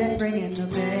find and bring in the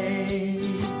May.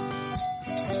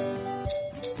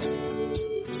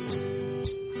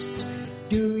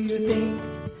 Do you think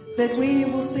that we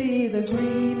will see the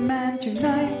green man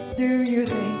tonight? Do you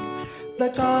think the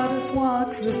goddess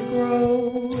walks this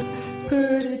grove?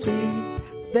 Could it be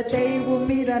that they will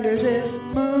meet under this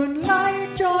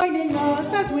moonlight, joining us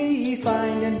as we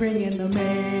find and bring in the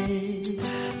May?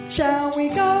 Shall we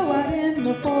go out in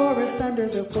the forest under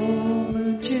the full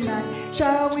moon tonight?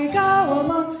 Shall we go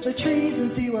amongst the trees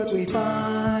and see what we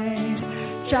find?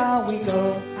 Shall we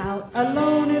go out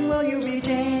alone, and will you be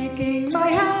taking my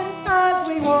hand as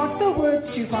we walk the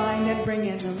woods to find and bring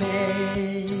in the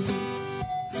May?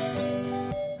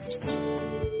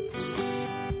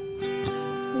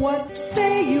 What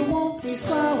say you, won't these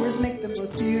flowers make the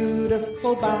most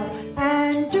beautiful bough?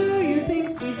 And do you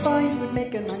think these vines would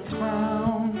make a nice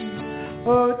crown?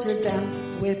 Oh, to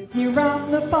dance with you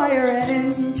round the fire and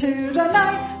into the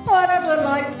night, what a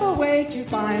delightful way to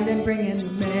find and bring in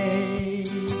the May.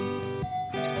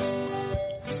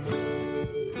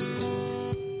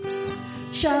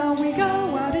 Shall we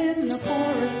go out in the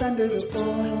forest under the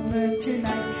full moon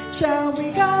tonight? Shall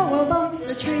we go amongst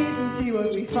the trees and see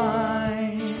what we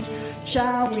find?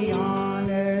 Shall we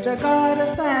honor the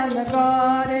goddess and the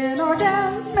god in our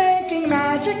dance, making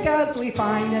magic as we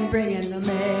find and bring in the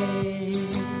May?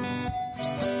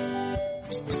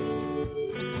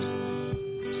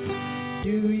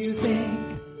 Do you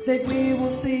think that we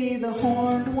will see the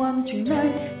horned one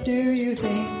tonight? Do you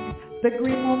think the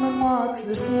green woman walks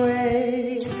this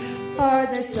way? Are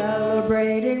they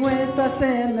celebrating with us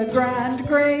in the grand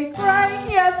great rite?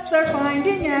 Yes, they're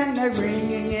finding and they're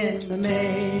bringing in the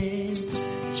May.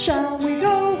 Shall we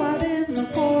go out in the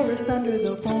forest under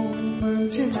the full moon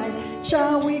tonight?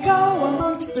 Shall we go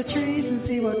amongst the trees and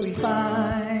see what we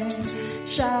find?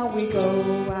 Shall we go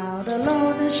out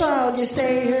alone, and shall you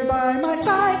stay here by my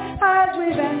side as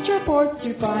we venture forth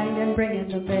to find and bring in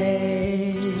the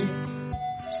May?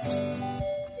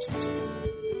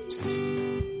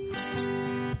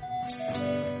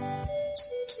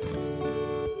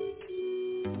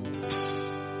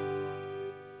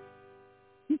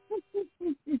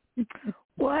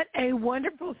 What a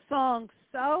wonderful song.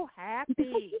 So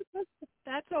happy.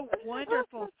 That's a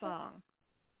wonderful song.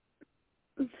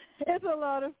 It's a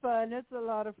lot of fun. It's a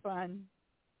lot of fun.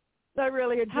 I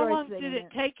really enjoyed How long singing did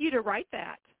it take you to write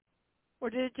that? Or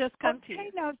did it just come to you?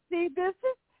 Okay, now see, this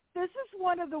is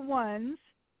one of the ones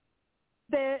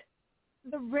that,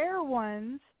 the rare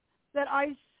ones that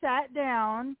I sat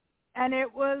down and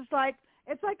it was like,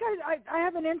 it's like I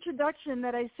have an introduction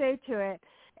that I say to it.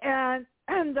 And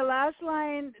the last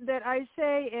line that I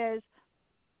say is,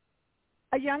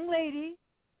 a young lady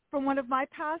from one of my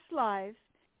past lives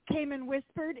came and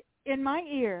whispered in my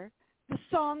ear the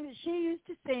song that she used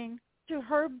to sing to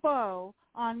her beau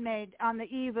on the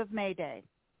eve of May Day.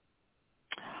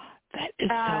 That is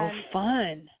so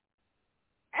fun.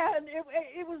 And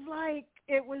it was like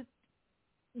it was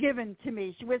given to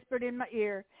me. She whispered in my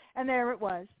ear, and there it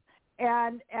was.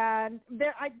 And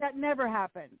that never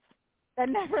happens. That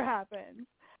never happens.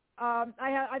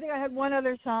 I think I had one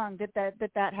other song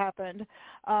that happened.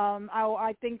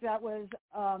 I think that was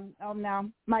now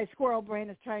my squirrel brain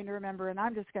is trying to remember, and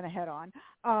I'm just going to head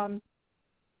on.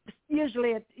 Usually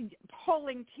it's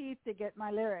pulling teeth to get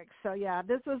my lyrics. So yeah,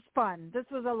 this was fun. This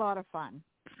was a lot of fun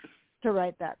to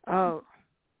write that song. Oh.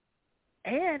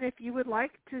 And if you would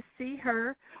like to see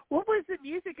her, what was the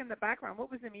music in the background?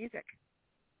 What was the music?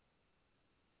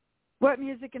 What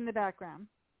music in the background?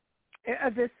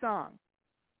 Of this song.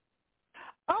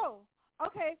 Oh,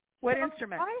 okay. What so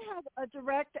instrument? I have a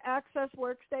direct access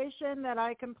workstation that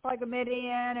I can plug a MIDI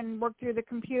in and work through the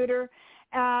computer.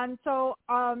 And so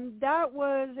that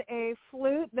was a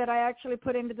flute that I actually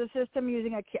put into the system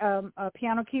using a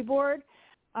piano keyboard,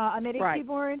 a MIDI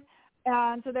keyboard.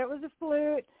 And so that was a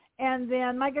flute. And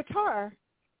then my guitar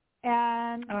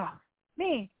and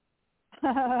me. It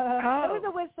was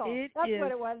a whistle. That's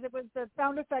what it was. It was, the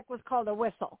sound effect was called a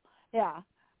whistle. Yeah.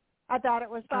 I thought it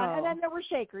was fun. And then there were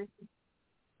shakers.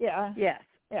 Yeah. Yes.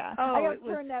 Yeah. Oh, I got it to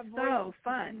turn that voice so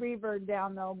fun. reverb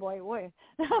down though, boy.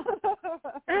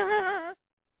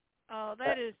 Oh,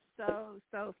 that is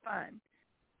so fun.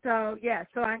 So, yeah,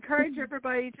 so I encourage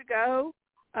everybody to go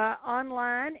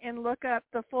online and look up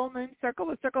the Full Moon Circle,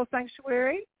 the Circle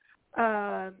Sanctuary.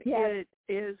 It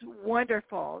is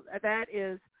wonderful. That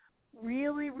is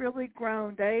really, really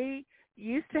grown. They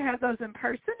used to have those in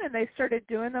person, and they started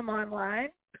doing them online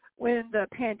when the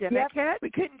pandemic hit.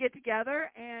 We couldn't get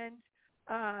together, and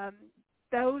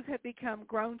those have become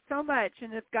grown so much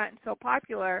and have gotten so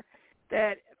popular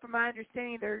that, from my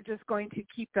understanding, they're just going to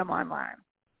keep them online.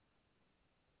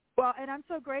 Well, and I'm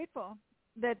so grateful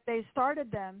that they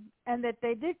started them and that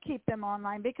they did keep them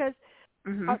online, because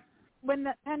when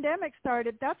the pandemic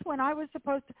started, that's when I was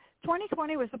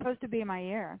 2020 was supposed to be my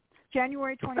year.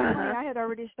 January 2020, I had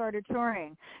already started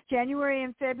touring. January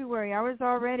and February, I was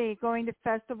already going to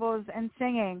festivals and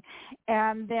singing.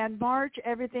 And then March,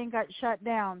 everything got shut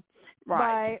down.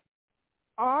 Right.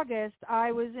 By August,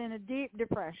 I was in a deep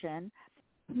depression.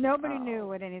 Nobody knew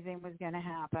what anything was going to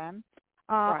happen.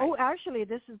 Oh, actually,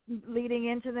 this is leading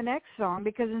into the next song,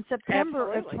 because in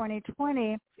September of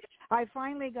 2020, I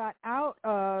finally got out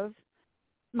of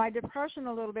my depression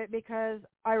a little bit, because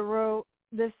I wrote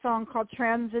this song called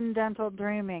Transcendental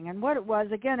Dreaming. And what it was,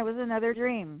 again, it was another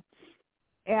dream.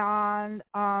 And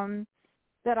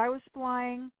that I was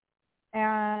flying,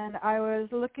 and I was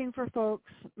looking for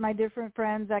folks, my different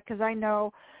friends, because I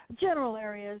know general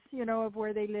areas, of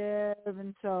where they live.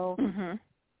 And so,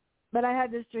 but I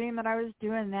had this dream that I was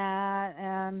doing that.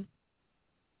 And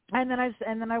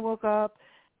then I woke up,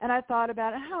 and I thought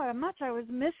about how much I was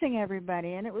missing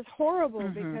everybody. And it was horrible,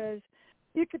 because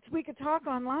we could talk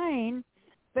online,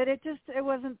 but it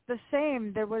wasn't the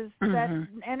same. There was that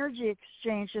energy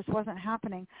exchange just wasn't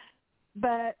happening.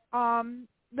 But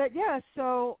yeah,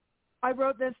 so I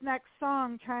wrote this next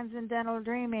song, Transcendental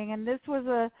Dreaming, and this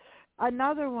was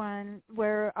another one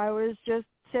where I was just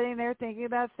sitting there thinking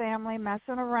about family,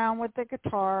 messing around with the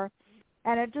guitar,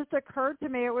 and it just occurred to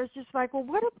me, it was just like, well,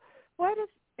 what if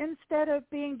instead of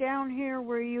being down here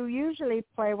where you usually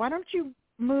play, why don't you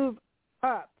move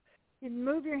up? You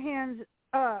move your hands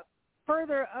up,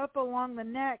 further up along the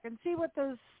neck, and see what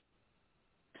those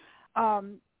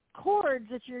chords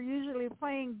that you're usually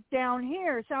playing down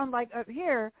here sound like up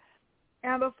here.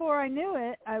 And before I knew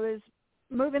it, I was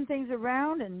moving things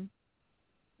around and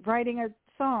writing a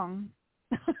song.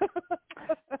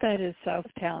 That is so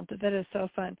talented. That is so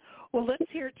fun. Well, let's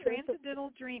hear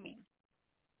Transcendental Dreaming.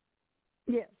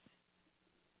 Yes.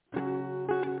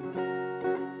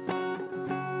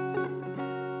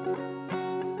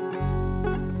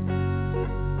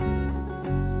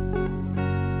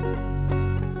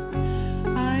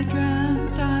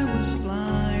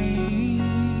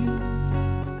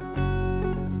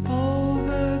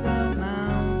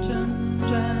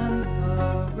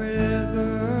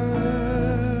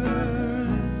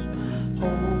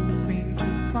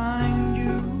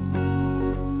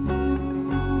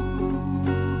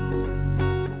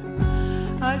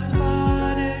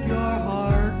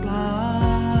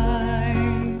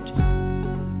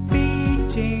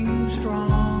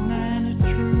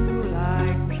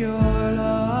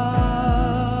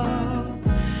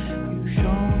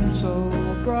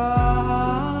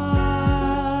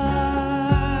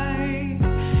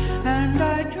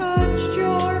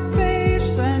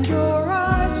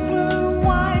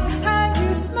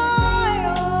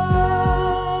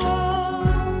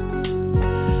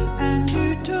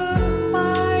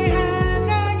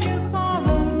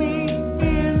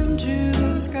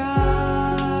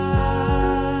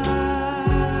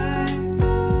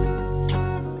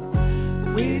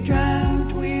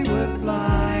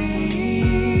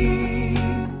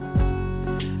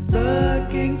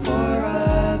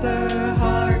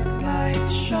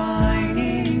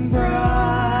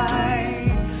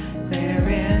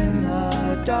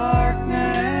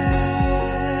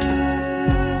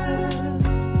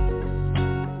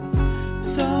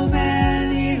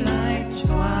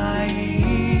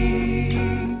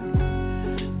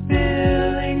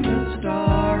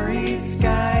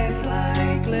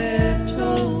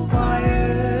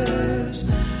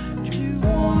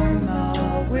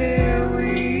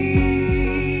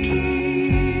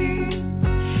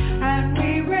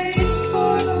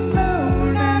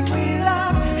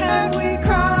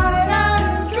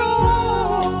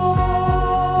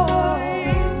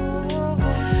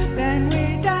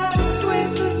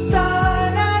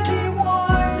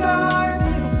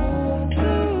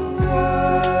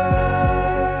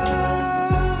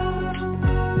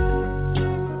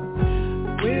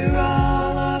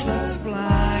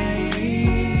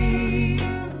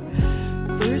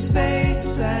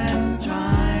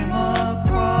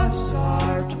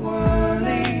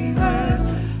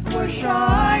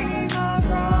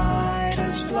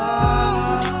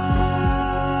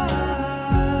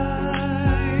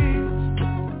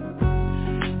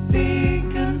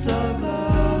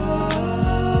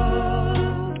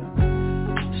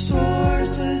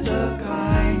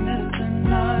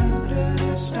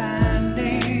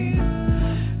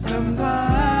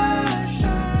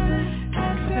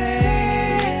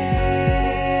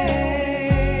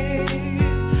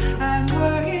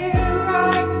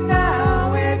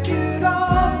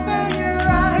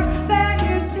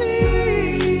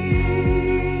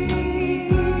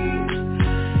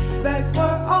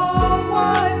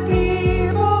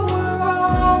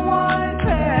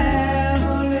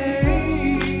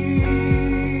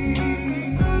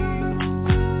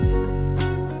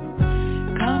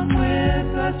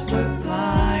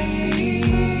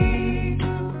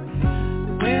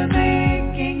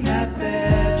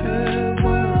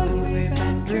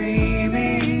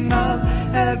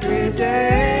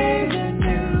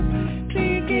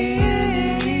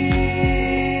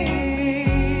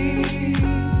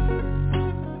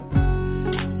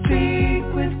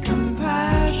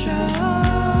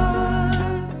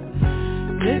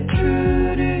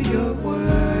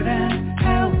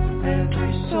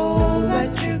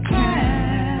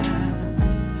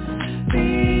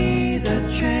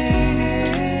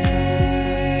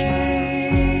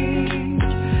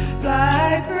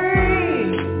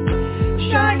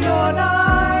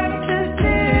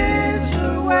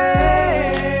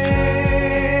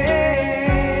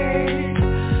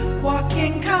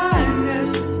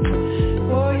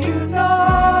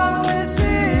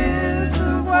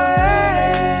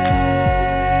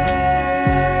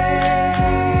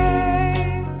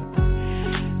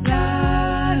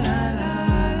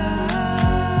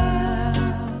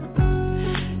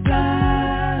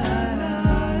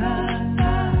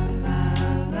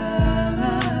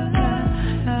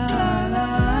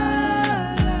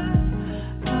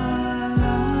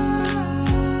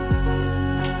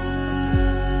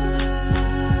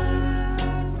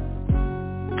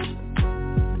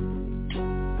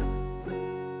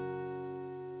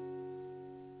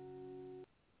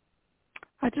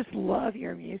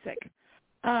 music.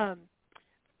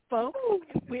 Folks,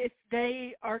 if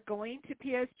they are going to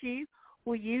PSG,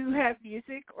 will you have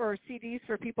music or CDs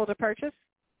for people to purchase?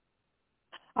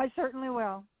 I certainly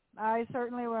will.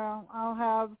 I'll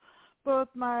have both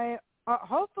my,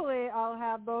 hopefully I'll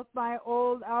have both my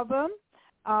old album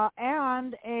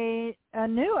and a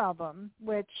new album,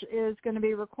 which is going to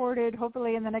be recorded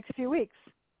hopefully in the next few weeks.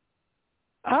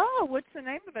 Oh, what's the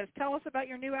name of it? Tell us about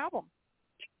your new album.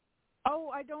 Oh,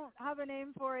 I don't have a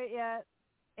name for it yet.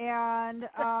 And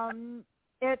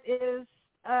it is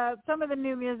some of the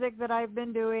new music that I've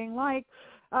been doing, like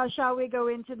Shall We Go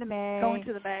Into the May? Going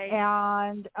to the May.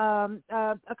 And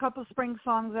a couple spring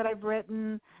songs that I've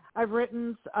written. I've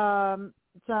written some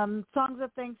songs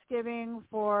of Thanksgiving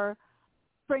for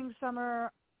spring,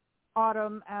 summer,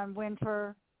 autumn, and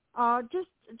winter. Just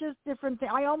different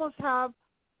things. I almost have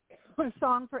a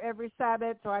song for every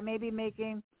Sabbath, so I may be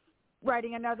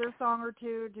writing another song or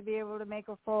two to be able to make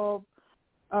a full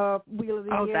Wheel of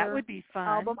the Year. Oh, that would be fun.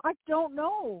 Album. I don't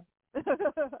know.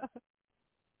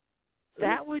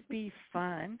 That would be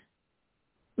fun.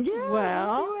 Yeah,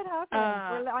 well, we'll see what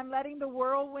happens. I'm letting the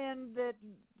whirlwind that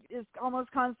is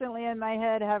almost constantly in my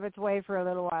head have its way for a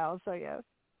little while, so yes.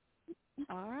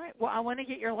 All right. Well, I want to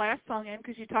get your last song in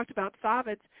because you talked about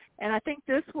Sabbats, and I think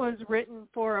this was written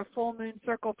for a full moon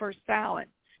circle for Samhain,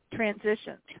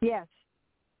 Transitions. Yes,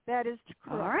 that is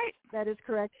correct. All right. That is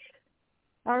correct.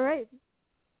 All right.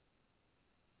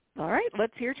 All right,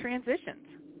 let's hear Transitions.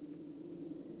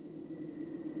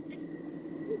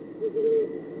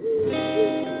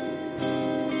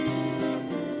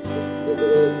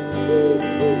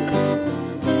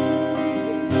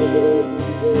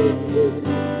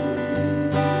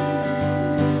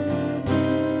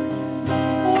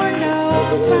 We're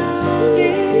now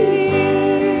founding,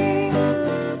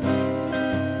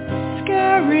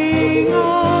 scaring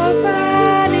off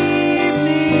an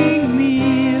evening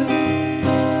meal,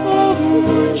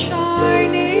 moon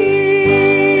shining,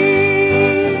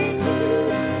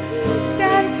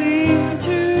 dancing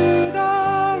to the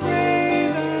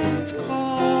raven's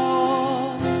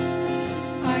call.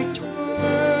 I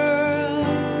twirl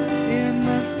in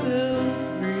the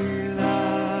silvery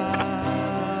light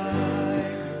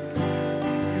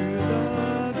through the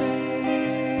veil.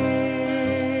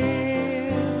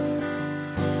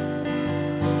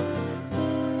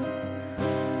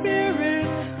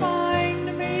 Spirits find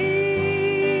me,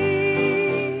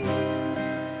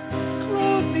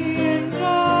 clothe me in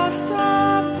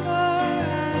gossamer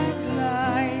and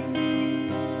light,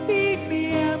 feed me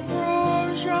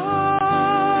ambrosia,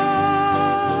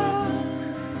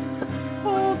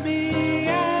 hold me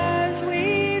as we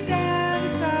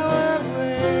dance our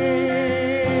way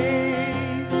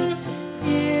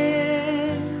into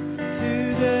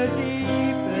the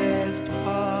deepest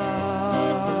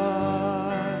part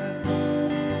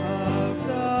of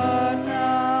the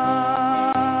night.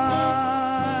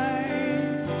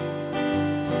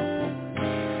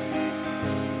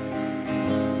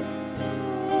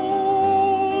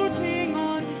 Floating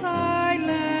on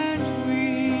silent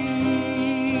wings,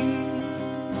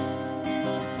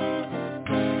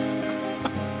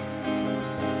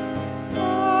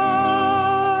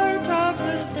 part of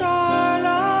the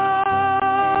starlight,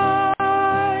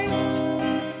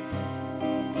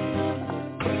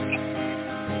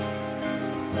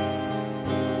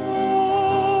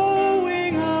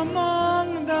 flowing among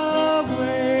the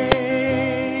waves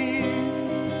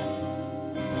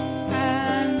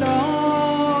and on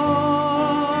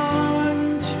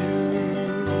to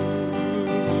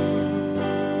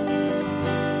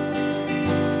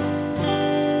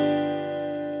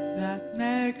that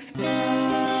next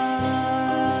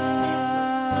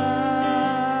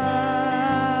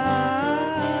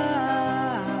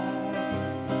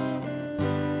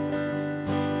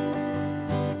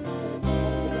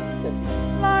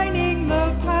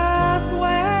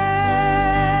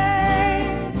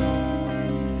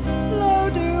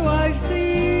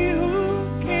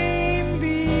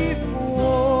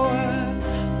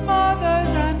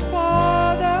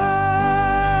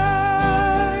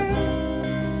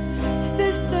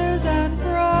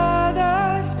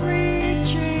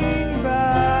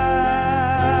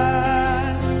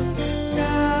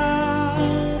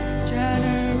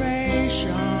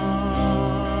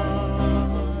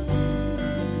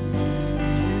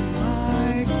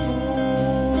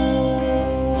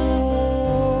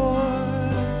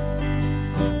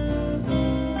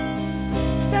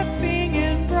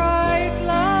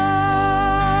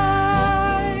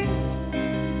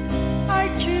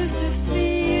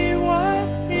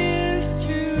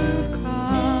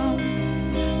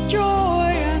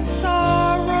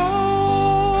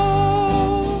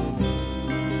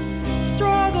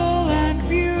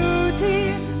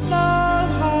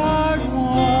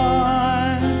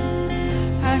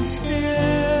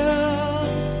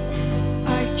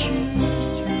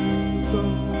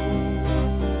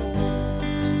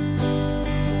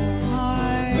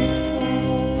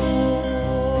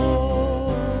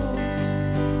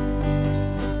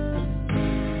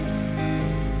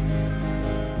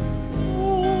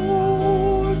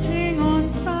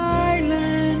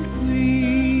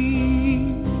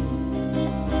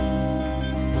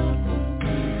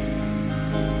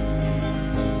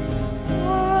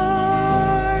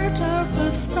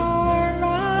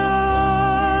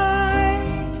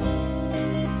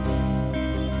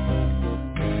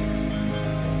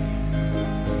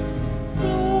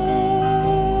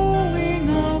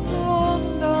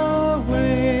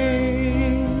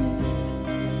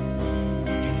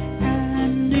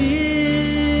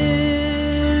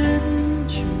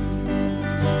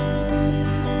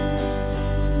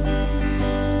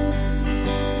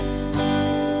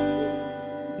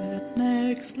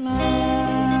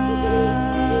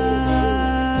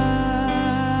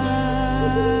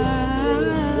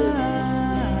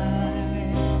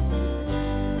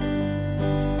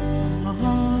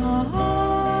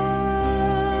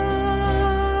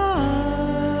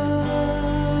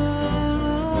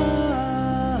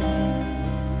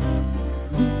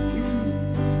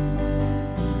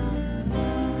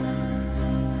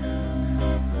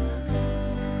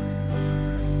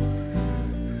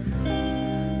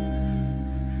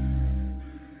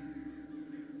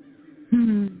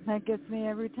That gets me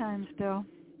every time still.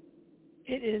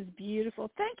 It is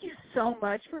beautiful. Thank you so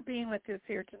much for being with us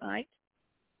here tonight.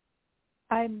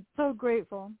 I'm so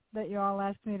grateful that you all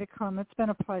asked me to come. It's been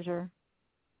a pleasure.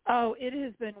 Oh, it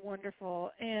has been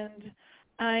wonderful, and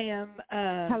I am.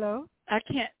 Hello? I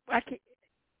can't. Can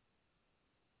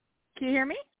you hear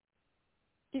me?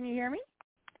 Can you hear me?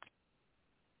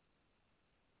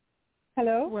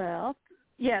 Hello? Well,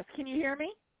 yes. Can you hear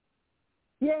me?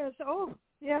 Yes. Oh,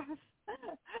 yes.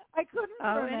 I couldn't.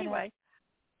 Oh, anyway,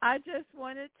 I just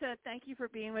wanted to thank you for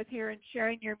being with here and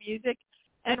sharing your music.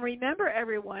 And remember,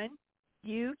 everyone,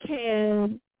 you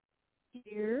can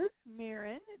hear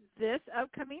Meren this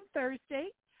upcoming Thursday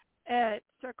at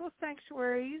Circle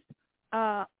Sanctuary's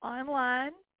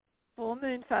online Full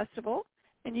Moon Festival.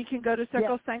 And you can go to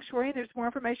Circle Sanctuary, and there's more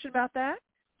information about that.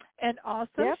 And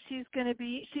also, she's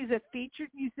a featured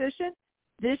musician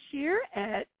this year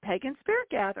at Pagan Spirit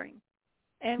Gathering.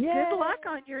 And good luck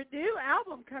on your new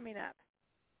album coming up.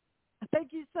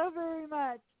 Thank you so very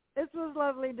much. This was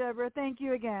lovely, Deborah. Thank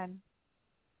you again.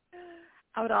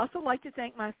 I would also like to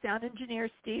thank my sound engineer,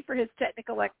 Steve, for his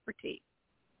technical expertise.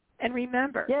 And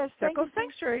remember, Circle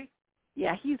Sanctuary,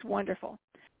 he's wonderful.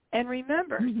 And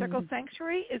remember, Circle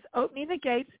Sanctuary is opening the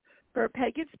gates for a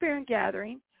Pagan Spirit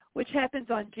Gathering, which happens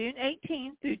on June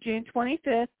 18th through June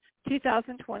 25th,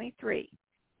 2023.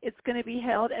 It's going to be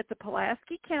held at the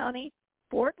Pulaski County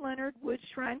Fort Leonard Woods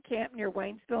Shrine Camp near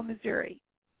Waynesville, Missouri.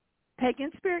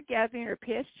 Pagan Spirit Gathering, or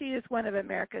PSG, is one of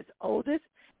America's oldest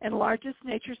and largest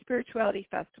nature spirituality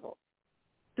festivals.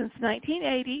 Since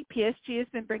 1980, PSG has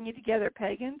been bringing together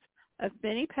pagans of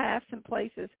many paths and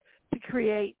places to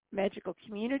create magical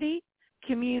community,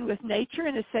 commune with nature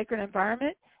in a sacred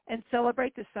environment, and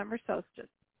celebrate the summer solstice.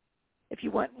 If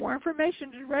you want more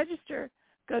information to register,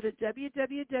 go to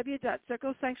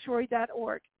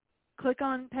www.circlesanctuary.org. Click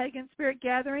on Pagan Spirit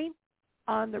Gathering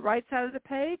on the right side of the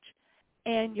page,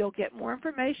 and you'll get more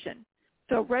information.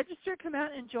 So register, come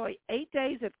out and enjoy 8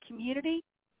 days of community,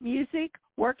 music,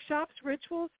 workshops,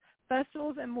 rituals,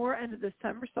 festivals, and more under the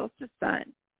summer solstice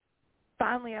sun.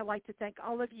 Finally, I'd like to thank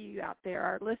all of you out there,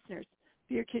 our listeners,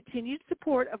 for your continued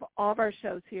support of all of our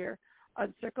shows here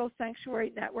on Circle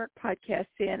Sanctuary Network Podcast,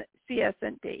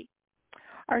 CSNP.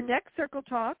 Our next Circle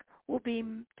Talk will be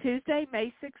Tuesday,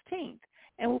 May 16th,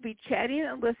 and we'll be chatting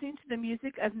and listening to the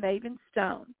music of Maven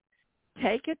Stone.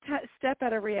 Take a step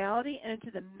out of reality and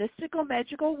into the mystical,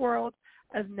 magical world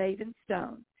of Maven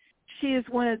Stone. She is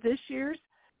one of this year's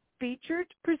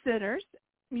featured presenters,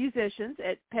 musicians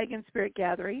at Pagan Spirit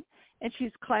Gathering, and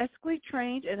she's classically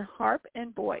trained in harp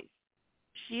and voice.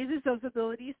 She uses those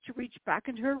abilities to reach back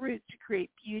into her roots to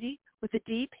create beauty with a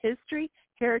deep history,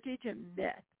 heritage, and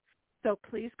myth. So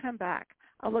please come back.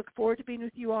 I look forward to being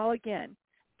with you all again.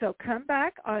 So come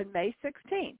back on May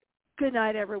 16th. Good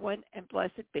night, everyone, and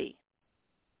blessed be.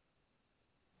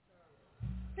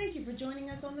 Thank you for joining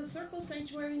us on the Circle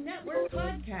Sanctuary Network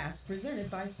podcast,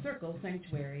 presented by Circle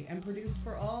Sanctuary and produced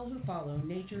for all who follow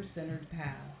nature-centered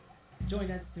paths.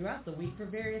 Join us throughout the week for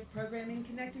various programming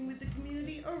connecting with the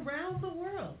community around the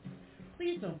world.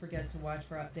 Please don't forget to watch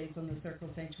for updates on the Circle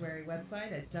Sanctuary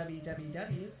website at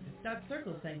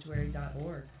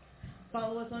www.circlesanctuary.org.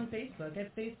 Follow us on Facebook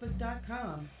at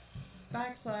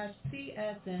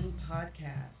facebook.com/CSN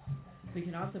Podcast. We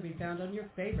can also be found on your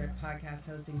favorite podcast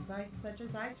hosting sites such as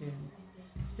iTunes,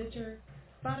 Stitcher,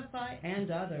 Spotify, and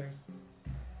others.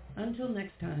 Until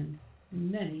next time,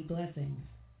 many blessings.